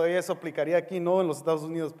 Ojalá que todavía eso aplicaría aquí, no en los Estados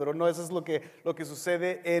Unidos, pero no, eso es lo que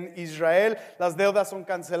sucede en Israel. Las deudas son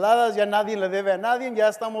canceladas, ya nadie le debe a nadie, ya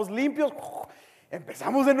estamos limpios.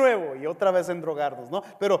 Empezamos de nuevo y otra vez en drogarnos, ¿no?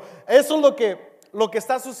 Pero eso es lo que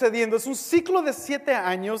está sucediendo. Es un ciclo de 7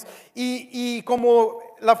 años y como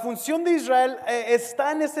la función de Israel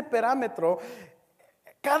está en ese parámetro,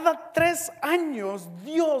 cada 3 años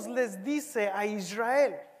Dios les dice a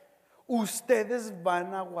Israel: ustedes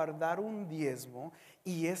van a guardar un diezmo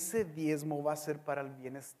y ese diezmo va a ser para el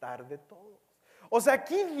bienestar de todos. O sea,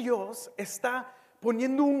 aquí Dios está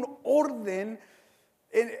poniendo un orden,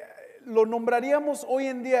 lo nombraríamos hoy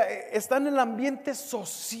en día, está en el ambiente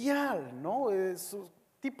social, ¿no? Es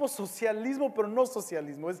tipo socialismo, pero no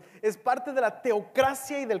socialismo. Es parte de la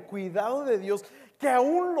teocracia y del cuidado de Dios, que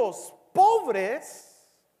aún los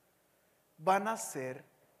pobres van a ser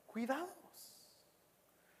cuidados.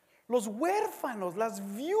 Los huérfanos, las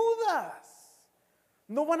viudas,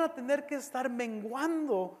 no van a tener que estar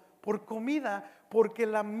menguando por comida, porque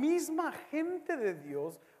la misma gente de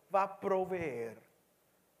Dios va a proveer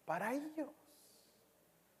para ellos.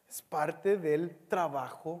 Es parte del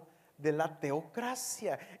trabajo de la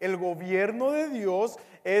teocracia. El gobierno de Dios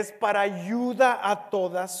es para ayuda a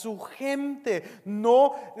toda su gente.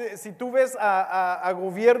 No, si tú ves a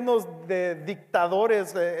gobiernos de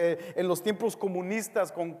dictadores en los tiempos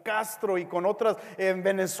comunistas, con Castro y con otras, en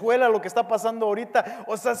Venezuela, lo que está pasando ahorita,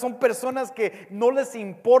 o sea, son personas que no les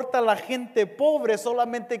importa la gente pobre,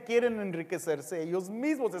 solamente quieren enriquecerse ellos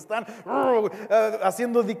mismos. Están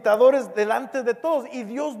haciendo dictadores delante de todos, y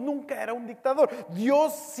Dios nunca era un dictador.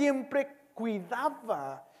 Dios siempre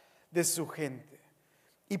cuidaba de su gente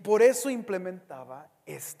y por eso implementaba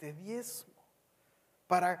este diezmo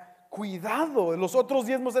para cuidado. Los otros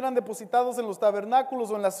diezmos eran depositados en los tabernáculos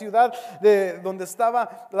o en la ciudad donde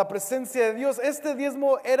estaba la presencia de Dios. Este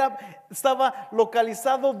diezmo estaba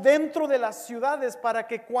localizado dentro de las ciudades para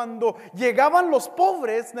que cuando llegaban los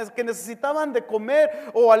pobres que necesitaban de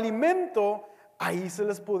comer o alimento, ahí se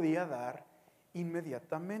les podía dar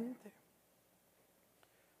inmediatamente.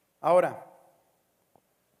 Ahora,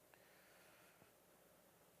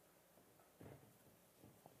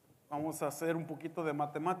 vamos a hacer un poquito de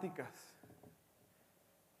matemáticas.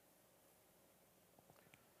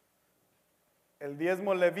 El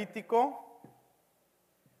diezmo levítico,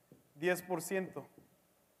 10%.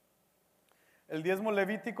 El diezmo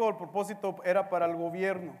levítico, el propósito era para el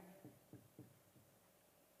gobierno.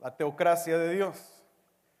 la teocracia de Dios.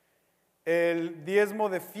 El diezmo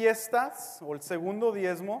de fiestas, o el segundo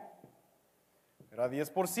diezmo, era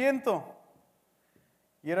 10%,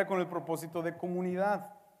 y era con el propósito de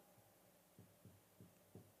comunidad.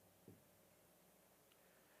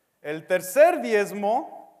 El tercer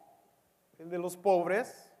diezmo, el de los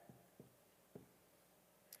pobres,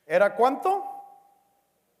 ¿era cuánto?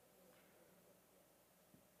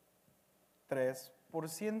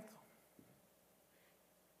 3%.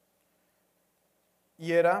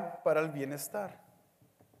 Y era para el bienestar.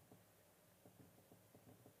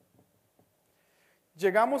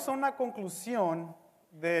 Llegamos a una conclusión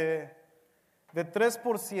de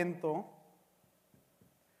 3%.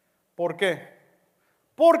 ¿Por qué?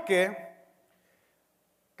 Porque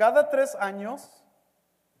cada 3 años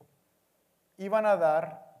iban a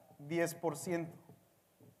dar 10%.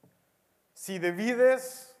 Si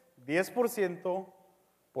divides 10%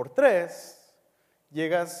 por 3,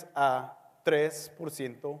 llegas a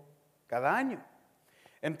 3% cada año.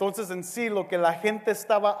 Entonces, en sí, lo que la gente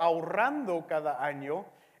estaba ahorrando cada año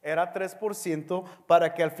era 3%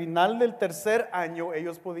 para que al final del tercer año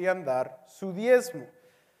ellos podían dar su diezmo.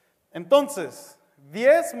 Entonces,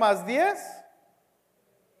 10 más 10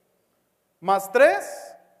 más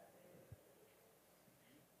 3.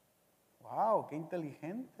 ¡Wow! ¡Qué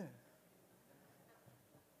inteligente!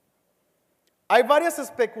 Hay varias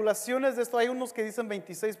especulaciones de esto. Hay unos que dicen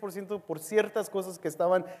 26% por ciertas cosas que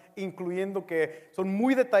estaban incluyendo, que son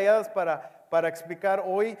muy detalladas para explicar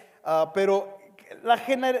hoy. Pero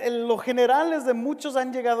lo general es de muchos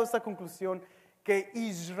han llegado a esta conclusión que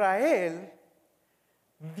Israel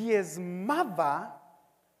diezmaba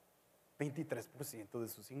 23% de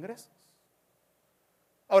sus ingresos.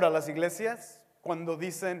 Ahora, las iglesias, cuando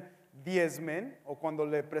dicen diezmen o cuando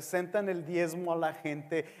le presentan el diezmo a la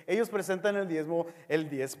gente, ellos presentan el diezmo el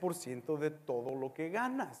 10% de todo lo que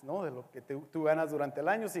ganas, ¿no? De lo que tú ganas durante el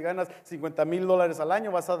año. Si ganas $50,000 al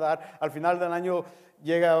año, vas a dar, al final del año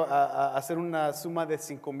llega a ser una suma de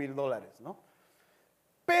 $5,000, ¿no?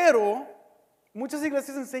 Pero muchas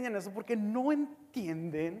iglesias enseñan eso porque no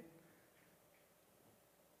entienden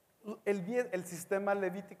el sistema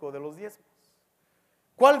levítico de los diezmos.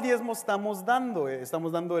 ¿Cuál diezmo estamos dando?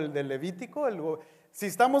 ¿Estamos dando el de Levítico? Si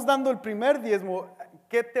estamos dando el primer diezmo,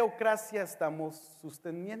 ¿qué teocracia estamos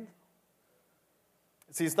sosteniendo?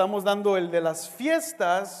 Si estamos dando el de las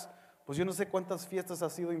fiestas, pues yo no sé cuántas fiestas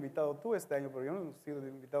has sido invitado tú este año, pero yo no he sido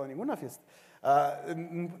invitado a ninguna fiesta.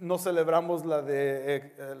 No celebramos la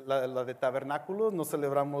de tabernáculos, no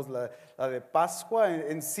celebramos la de Pascua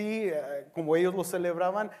en sí, como ellos lo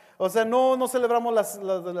celebraban. O sea, no celebramos las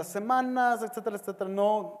de las semanas, etcétera, etcétera.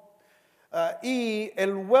 No. Y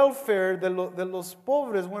el welfare de los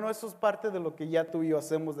pobres, bueno, eso es parte de lo que ya tú y yo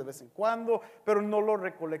hacemos de vez en cuando, pero no lo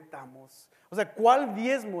recolectamos. O sea, ¿cuál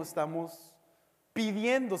diezmo estamos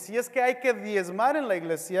pidiendo? Si es que hay que diezmar en la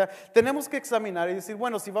iglesia, tenemos que examinar y decir,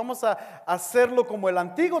 bueno, si vamos a hacerlo como el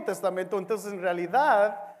Antiguo Testamento, entonces en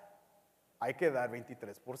realidad hay que dar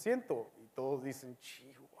 23%. Y todos dicen,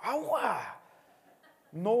 chihuahua,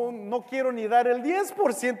 no quiero ni dar el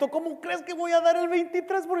 10%, ¿cómo crees que voy a dar el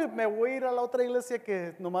 23%? Me voy a ir a la otra iglesia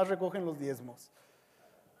que nomás recogen los diezmos.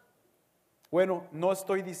 Bueno, no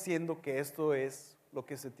estoy diciendo que esto es lo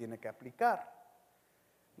que se tiene que aplicar.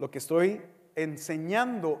 Lo que estoy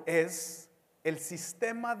enseñando es el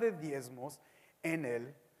sistema de diezmos en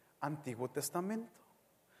el Antiguo Testamento.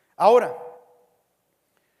 Ahora,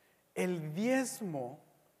 el diezmo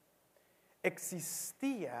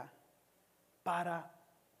existía para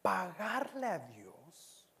pagarle a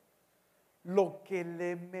Dios lo que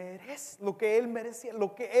le merece, lo que él merecía,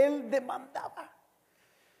 lo que él demandaba.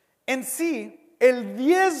 En sí, el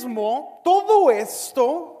diezmo, todo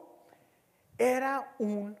esto era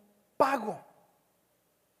un pago.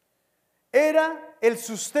 Era el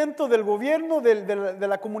sustento del gobierno, de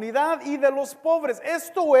la comunidad y de los pobres.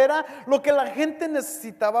 Esto era lo que la gente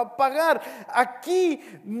necesitaba pagar. Aquí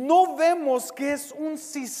no vemos que es un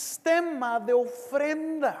sistema de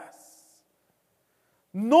ofrendas.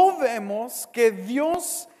 No vemos que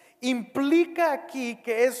Dios implica aquí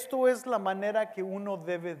que esto es la manera que uno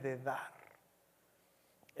debe de dar.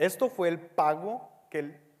 Esto fue el pago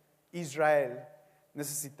que Israel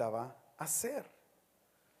necesitaba hacer.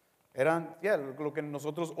 Eran lo que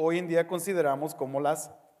nosotros hoy en día consideramos como las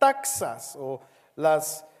taxas o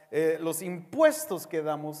los impuestos que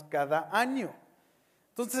damos cada año.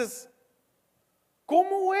 Entonces,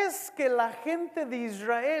 ¿cómo es que la gente de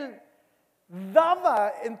Israel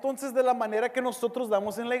daba entonces de la manera que nosotros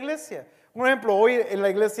damos en la iglesia? Por ejemplo, hoy en la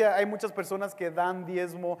iglesia hay muchas personas que dan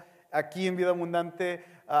diezmo aquí en Vida Abundante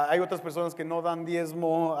hay otras personas que no dan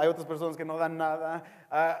diezmo, hay otras personas que no dan nada.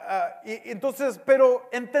 Y entonces, pero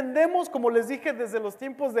entendemos, como les dije desde los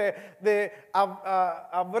tiempos de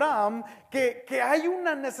Abraham, que hay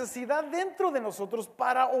una necesidad dentro de nosotros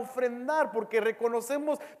para ofrendar, porque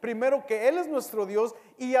reconocemos primero que Él es nuestro Dios,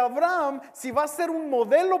 y Abraham, si va a ser un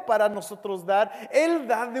modelo para nosotros dar, Él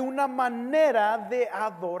da de una manera de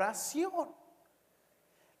adoración.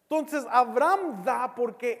 Entonces Abraham da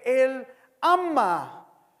porque él ama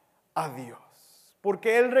a Dios,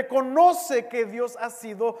 porque él reconoce que Dios ha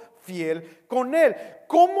sido fiel con él.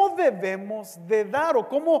 ¿Cómo debemos de dar? O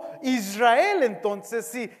cómo Israel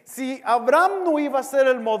entonces, si Abraham no iba a ser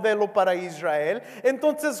el modelo para Israel,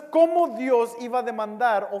 entonces ¿cómo Dios iba a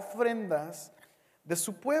demandar ofrendas de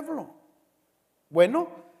su pueblo? Bueno,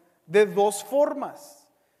 de dos formas.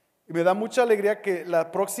 Y me da mucha alegría que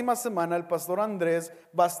la próxima semana el pastor Andrés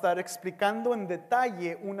va a estar explicando en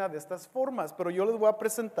detalle una de estas formas, pero yo les voy a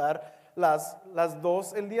presentar las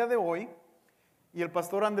dos el día de hoy, y el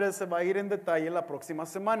pastor Andrés se va a ir en detalle la próxima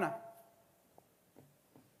semana.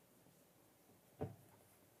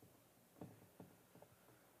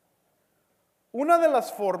 Una de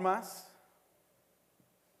las formas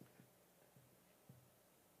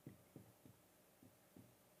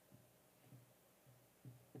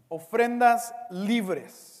ofrendas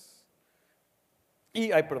libres.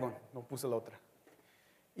 Perdón, no puse la otra.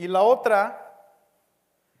 Y la otra,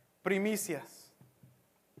 primicias.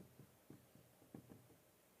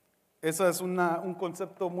 Ese es un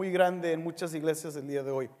concepto muy grande en muchas iglesias el día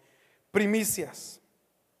de hoy. Primicias.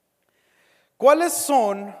 ¿Cuáles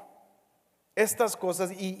son estas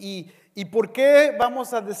cosas y por qué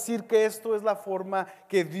vamos a decir que esto es la forma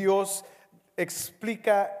que Dios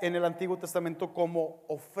explica en el Antiguo Testamento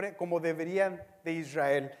como deberían de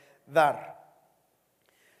Israel dar?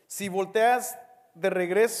 Si volteas de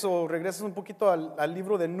regresas un poquito al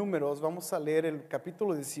libro de Números, vamos a leer el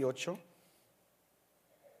capítulo 18.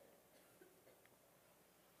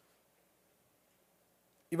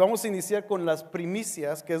 Y vamos a iniciar con las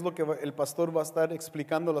primicias, que es lo que el pastor va a estar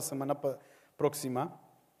explicando la semana próxima.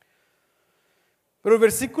 Pero el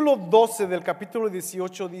versículo 12 del capítulo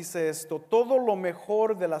 18 dice esto: todo lo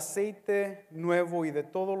mejor del aceite nuevo y de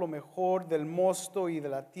todo lo mejor del mosto y de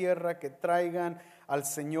la tierra que traigan al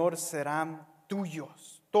Señor serán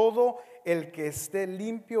tuyos. Todo el que esté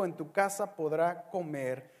limpio en tu casa podrá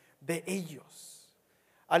comer de ellos.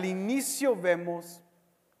 Al inicio vemos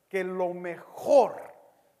que lo mejor,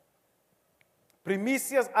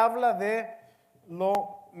 primicias habla de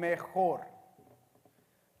lo mejor.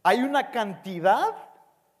 ¿Hay una cantidad?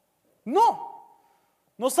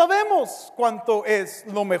 No sabemos cuánto es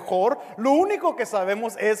lo mejor. Lo único que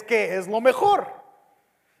sabemos es que es lo mejor.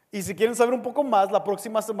 Y si quieren saber un poco más, la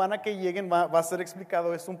próxima semana que lleguen va a ser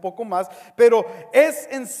explicado esto un poco más. Pero es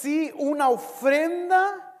en sí una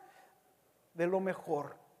ofrenda de lo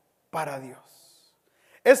mejor para Dios.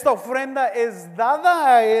 Esta ofrenda es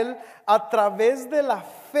dada a Él a través de la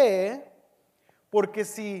fe. Porque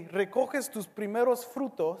si recoges tus primeros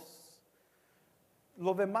frutos,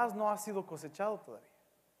 lo demás no ha sido cosechado todavía.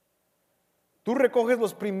 Tú recoges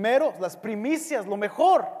las primicias, lo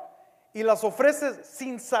mejor, y las ofreces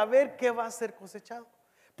sin saber qué va a ser cosechado.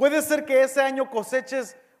 Puede ser que ese año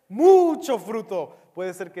coseches mucho fruto,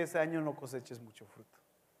 puede ser que ese año no coseches mucho fruto.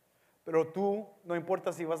 Pero tú, no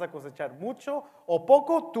importa si vas a cosechar mucho o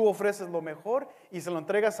poco, tú ofreces lo mejor y se lo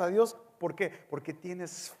entregas a Dios. ¿Por qué? Porque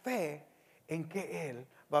tienes fe en que Él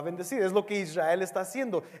va a bendecir. Es lo que Israel está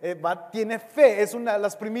haciendo. Tiene fe.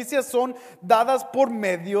 Las primicias son dadas por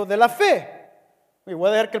medio de la fe. Y voy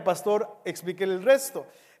a dejar que el pastor explique el resto.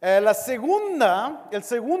 El segundo,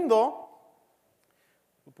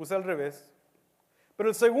 lo puse al revés, pero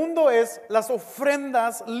el segundo es las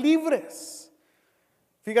ofrendas libres.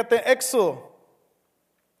 Fíjate, Éxodo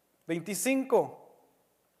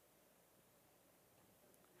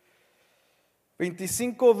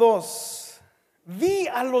 25:2. Di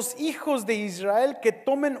a los hijos de Israel que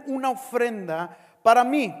tomen una ofrenda para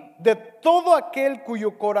mí. De todo aquel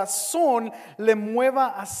cuyo corazón le mueva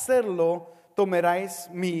a hacerlo, tomaréis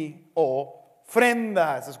mi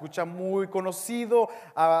ofrenda. Se escucha muy conocido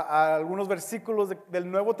a algunos versículos del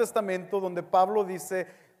Nuevo Testamento donde Pablo dice: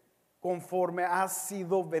 conforme has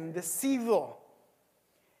sido bendecido.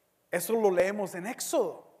 Eso lo leemos en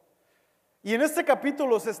Éxodo. Y en este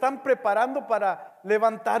capítulo se están preparando para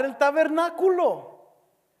levantar el tabernáculo.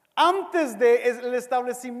 Antes del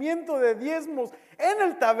establecimiento de diezmos en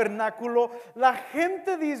el tabernáculo, la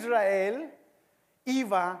gente de Israel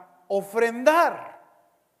iba a ofrendar.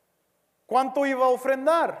 ¿Cuánto iba a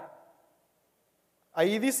ofrendar?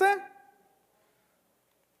 Ahí dice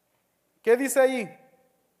 ¿Qué dice ahí?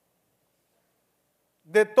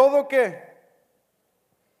 De todo que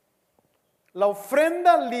la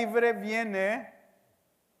ofrenda libre viene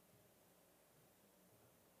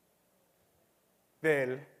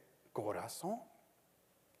del corazón.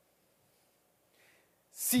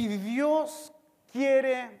 Si Dios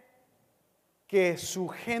quiere que su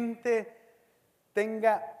gente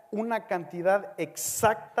tenga una cantidad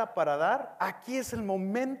exacta para dar, aquí es el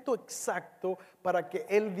momento exacto para que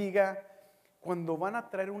Él diga, cuando van a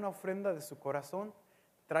traer una ofrenda de su corazón,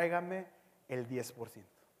 tráigame el 10%,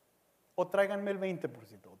 o tráiganme el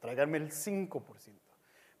 20%, o tráiganme el 5%.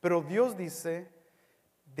 Pero Dios dice,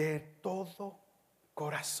 de todo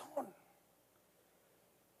corazón,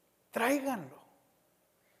 tráiganlo.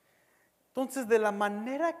 Entonces, de la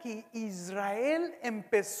manera que Israel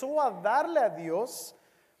empezó a darle a Dios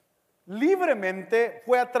libremente,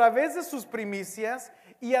 fue a través de sus primicias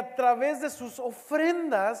y a través de sus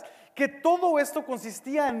ofrendas, que todo esto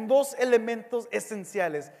consistía en dos elementos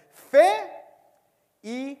esenciales: fe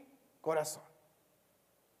y corazón.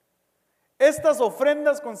 Estas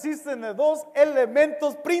ofrendas consisten de dos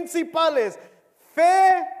elementos principales: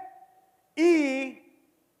 fe y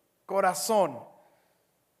corazón.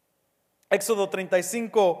 Éxodo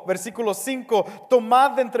 35, versículo 5: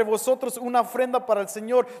 tomad de entre vosotros una ofrenda para el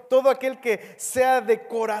Señor. Todo aquel que sea de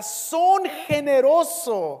corazón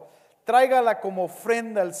generoso, tráigala como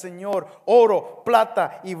ofrenda al Señor: oro,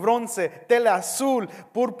 plata y bronce, tela azul,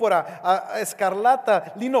 púrpura,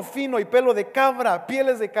 escarlata, lino fino y pelo de cabra,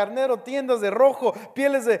 pieles de carnero, tiendas de rojo,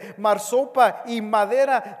 pieles de marsopa y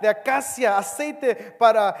madera de acacia, aceite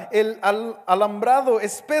para el alambrado,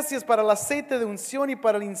 especies para el aceite de unción y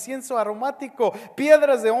para el incienso aromático,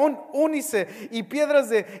 piedras de ónice y piedras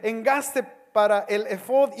de engaste para el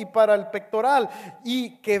efod y para el pectoral.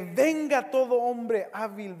 Y que venga todo hombre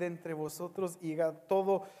hábil de entre vosotros y haga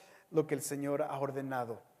todo lo que el Señor ha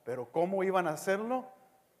ordenado. Pero ¿cómo iban a hacerlo?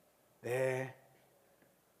 De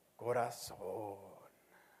corazón.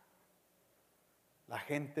 La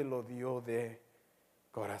gente lo dio de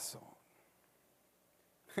corazón.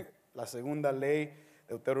 La segunda ley,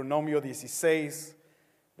 Deuteronomio 16,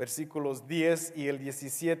 versículos 10 y el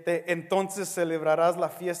 17: entonces celebrarás la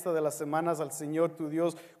fiesta de las semanas al Señor tu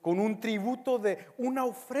Dios con un tributo de una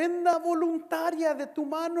ofrenda voluntaria de tu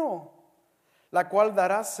mano, la cual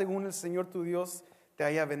darás según el Señor tu Dios te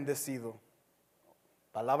haya bendecido.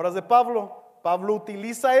 Palabras de Pablo. Pablo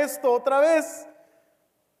utiliza esto otra vez.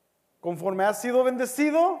 Conforme has sido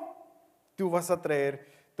bendecido, tú vas a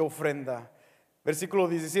traer tu ofrenda. Versículo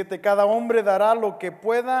 17: cada hombre dará lo que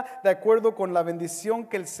pueda de acuerdo con la bendición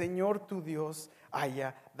que el Señor tu Dios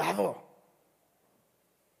haya dado.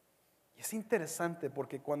 Y es interesante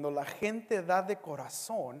porque cuando la gente da de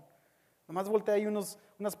corazón, nomás voltea ahí unas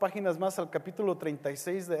páginas más al capítulo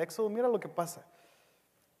 36 de Éxodo, mira lo que pasa.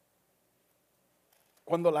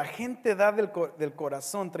 Cuando la gente da del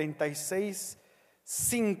corazón,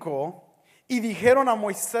 36:5, y dijeron a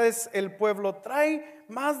Moisés el pueblo,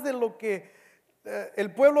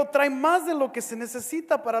 el pueblo trae más de lo que se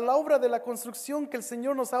necesita para la obra de la construcción que el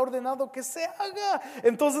Señor nos ha ordenado que se haga.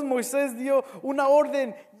 Entonces Moisés dio una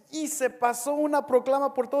orden y se pasó una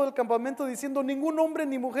proclama por todo el campamento diciendo: ningún hombre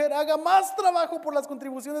ni mujer haga más trabajo por las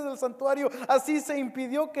contribuciones del santuario. Así se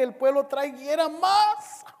impidió que el pueblo trajera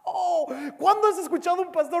más. ¿Cuándo has escuchado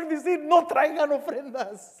un pastor decir no traigan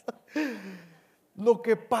ofrendas? Lo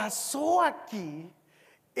que pasó aquí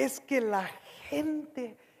es que la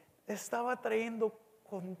gente estaba trayendo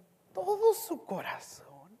con todo su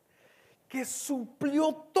corazón, que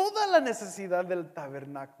suplió toda la necesidad del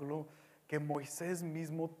tabernáculo, que Moisés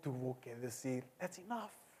mismo tuvo que decir: that's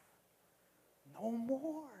enough, no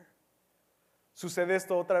more. Sucede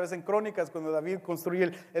esto otra vez en Crónicas, cuando David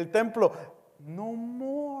construye el templo. No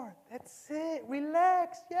more, that's it,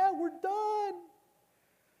 relax, yeah, we're done.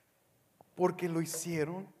 Porque lo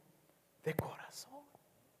hicieron de corazón.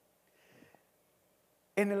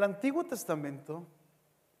 En el Antiguo Testamento,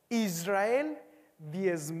 Israel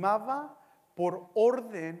diezmaba por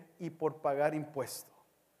orden y por pagar impuesto,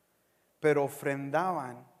 pero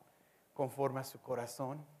ofrendaban conforme a su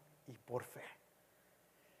corazón y por fe.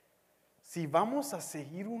 Si vamos a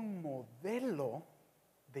seguir un modelo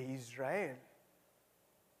de Israel,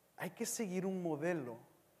 hay que seguir un modelo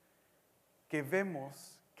que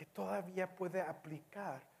vemos que todavía puede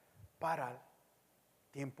aplicar para el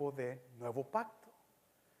tiempo de nuevo pacto.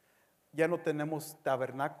 Ya no tenemos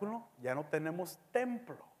tabernáculo, ya no tenemos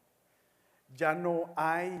templo, ya no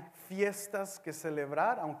hay fiestas que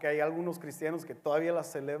celebrar, aunque hay algunos cristianos que todavía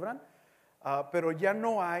las celebran, pero ya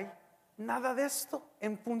no hay nada de esto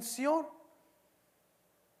en función.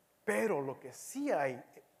 Pero lo que sí hay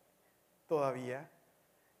todavía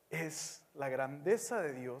es la grandeza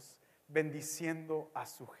de Dios bendiciendo a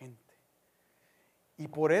su gente. Y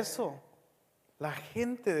por eso la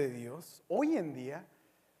gente de Dios hoy en día,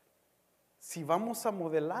 si vamos a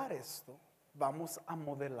modelar esto, vamos a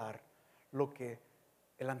modelar lo que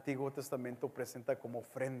el Antiguo Testamento presenta como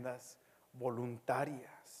ofrendas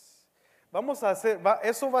voluntarias.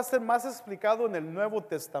 Eso va a ser más explicado en el Nuevo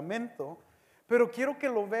Testamento, pero quiero que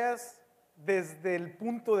lo veas desde el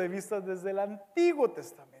punto de vista, desde el Antiguo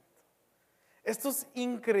Testamento. Esto es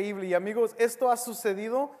increíble y amigos, esto ha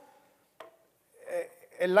sucedido.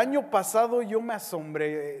 El año pasado yo me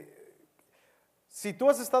asombré. Si tú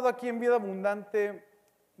has estado aquí en Vida Abundante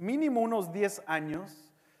mínimo unos 10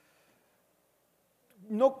 años,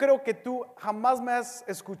 no creo que tú jamás me has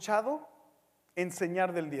escuchado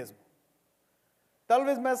enseñar del diezmo. Tal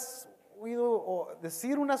vez me has oído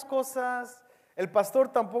decir unas cosas. El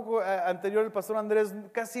pastor tampoco, anterior, el pastor Andrés,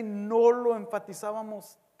 casi no lo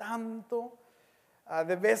enfatizábamos tanto.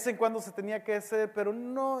 De vez en cuando se tenía que hacer, pero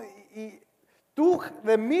no. Y tú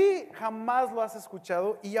de mí jamás lo has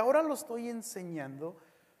escuchado y ahora lo estoy enseñando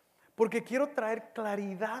porque quiero traer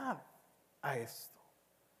claridad a esto.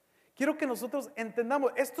 Quiero que nosotros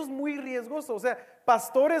entendamos, esto es muy riesgoso. O sea,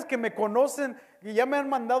 pastores que me conocen y ya me han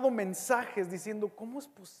mandado mensajes diciendo, ¿cómo es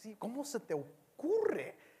posible? ¿Cómo se te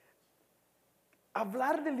ocurre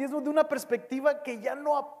hablar del diezmo de una perspectiva que ya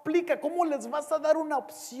no aplica? ¿Cómo les vas a dar una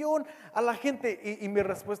opción a la gente? Y mi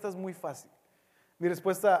respuesta es muy fácil. Mi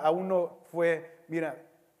respuesta a uno fue, mira,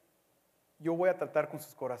 yo voy a tratar con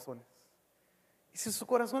sus corazones. Y si su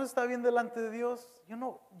corazón está bien delante de Dios,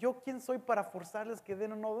 yo quién soy para forzarles que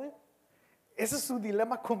den o no den. Ese es su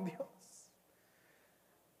dilema con Dios.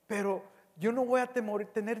 Pero yo no voy a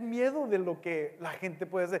tener miedo de lo que la gente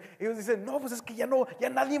puede hacer. Ellos dicen, no, pues es que ya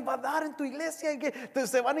nadie va a dar en tu iglesia y que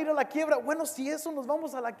se van a ir a la quiebra. Bueno, si eso nos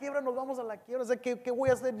vamos a la quiebra, nos vamos a la quiebra. O sea, ¿qué voy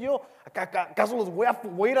a hacer yo? ¿Acaso voy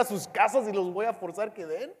a ir a sus casas y los voy a forzar que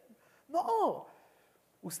den? No,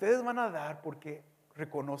 ustedes van a dar porque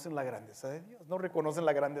reconocen la grandeza de Dios, no reconocen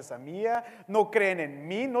la grandeza mía, no creen en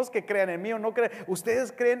mí, no es que crean en mí o no creen,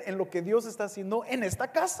 ustedes creen en lo que Dios está haciendo en esta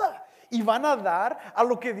casa y van a dar a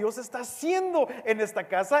lo que Dios está haciendo en esta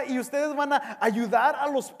casa y ustedes van a ayudar a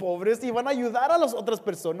los pobres y van a ayudar a las otras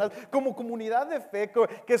personas como comunidad de fe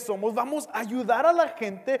que somos, vamos a ayudar a la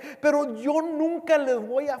gente, pero yo nunca les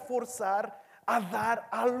voy a forzar a dar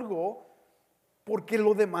algo porque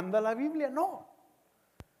lo demanda la Biblia, no.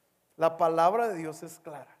 La palabra de Dios es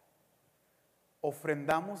clara.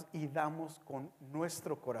 Ofrendamos y damos con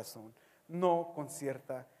nuestro corazón, no con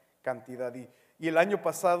cierta cantidad. Y el año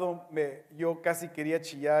pasado yo casi quería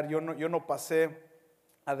chillar, yo no pasé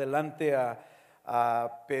adelante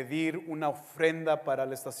a pedir una ofrenda para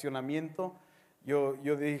el estacionamiento. Yo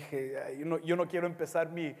dije, yo no quiero empezar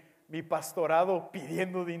mi pastorado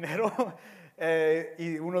pidiendo dinero.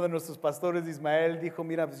 Y uno de nuestros pastores, Ismael, dijo,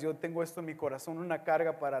 mira, pues yo tengo esto en mi corazón, una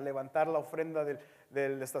carga para levantar la ofrenda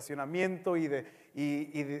del estacionamiento y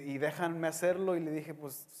déjame hacerlo. Y le dije,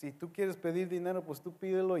 pues si tú quieres pedir dinero, pues tú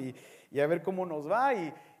pídelo y a ver cómo nos va.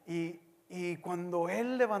 Y cuando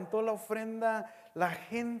él levantó la ofrenda, la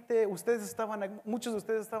gente, muchos de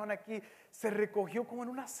ustedes estaban aquí, se recogió como en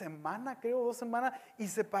una semana, creo, 2 semanas, y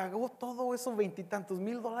se pagó todo eso, $20 y tantos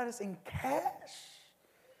mil en cash.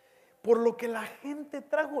 Por lo que la gente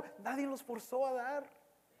trajo, nadie los forzó a dar.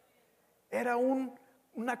 Era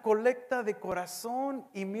una colecta de corazón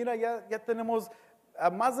y mira, ya tenemos a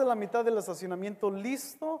más de la mitad del estacionamiento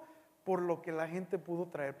listo por lo que la gente pudo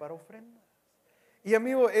traer para ofrendas. Y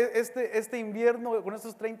amigo, este invierno, con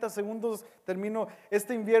estos 30 segundos termino,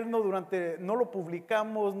 este invierno no lo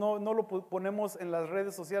publicamos, no lo ponemos en las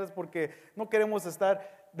redes sociales porque no queremos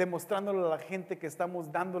estar demostrándole a la gente que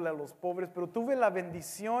estamos dándole a los pobres, pero tuve la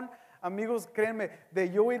bendición, amigos, créanme, de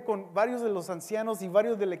yo ir con varios de los ancianos y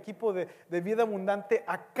varios del equipo de Vida Abundante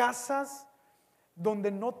a casas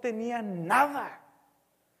donde no tenían nada.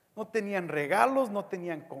 No tenían regalos, no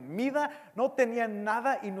tenían comida, no tenían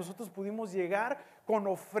nada y nosotros pudimos llegar con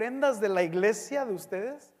ofrendas de la iglesia de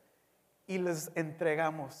ustedes y les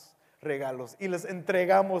entregamos regalos y les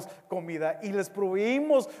entregamos comida y les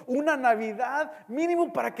proveímos una Navidad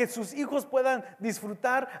mínimo para que sus hijos puedan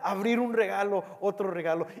disfrutar, abrir un regalo, otro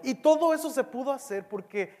regalo. Y todo eso se pudo hacer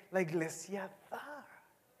porque la iglesia da.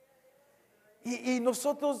 Y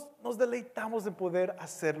nosotros nos deleitamos en poder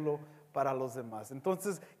hacerlo para los demás.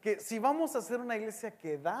 Entonces, que si vamos a hacer una iglesia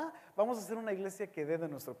que da, vamos a hacer una iglesia que dé de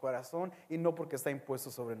nuestro corazón y no porque está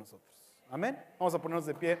impuesto sobre nosotros. Amén. Vamos a ponernos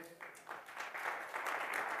de pie.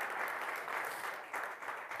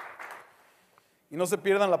 Y no se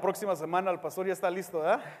pierdan la próxima semana, el pastor ya está listo,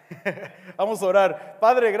 ¿verdad? Vamos a orar.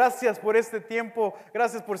 Padre, gracias por este tiempo,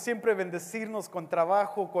 gracias por siempre bendecirnos con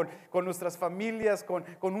trabajo, con nuestras familias, con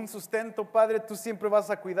un sustento. Padre, tú siempre vas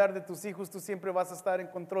a cuidar de tus hijos, tú siempre vas a estar en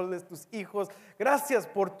control de tus hijos. Gracias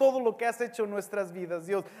por todo lo que has hecho en nuestras vidas,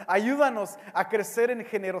 Dios. Ayúdanos a crecer en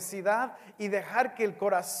generosidad y dejar que el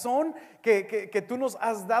corazón que tú nos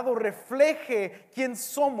has dado refleje quién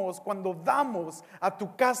somos cuando damos a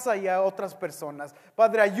tu casa y a otras personas.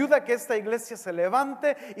 Padre, ayuda a que esta iglesia se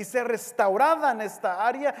levante y sea restaurada en esta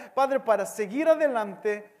área, Padre, para seguir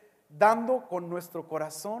adelante dando con nuestro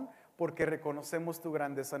corazón, porque reconocemos tu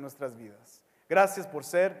grandeza en nuestras vidas. Gracias por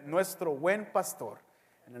ser nuestro buen pastor.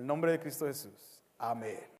 En el nombre de Cristo Jesús.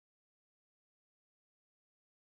 Amén.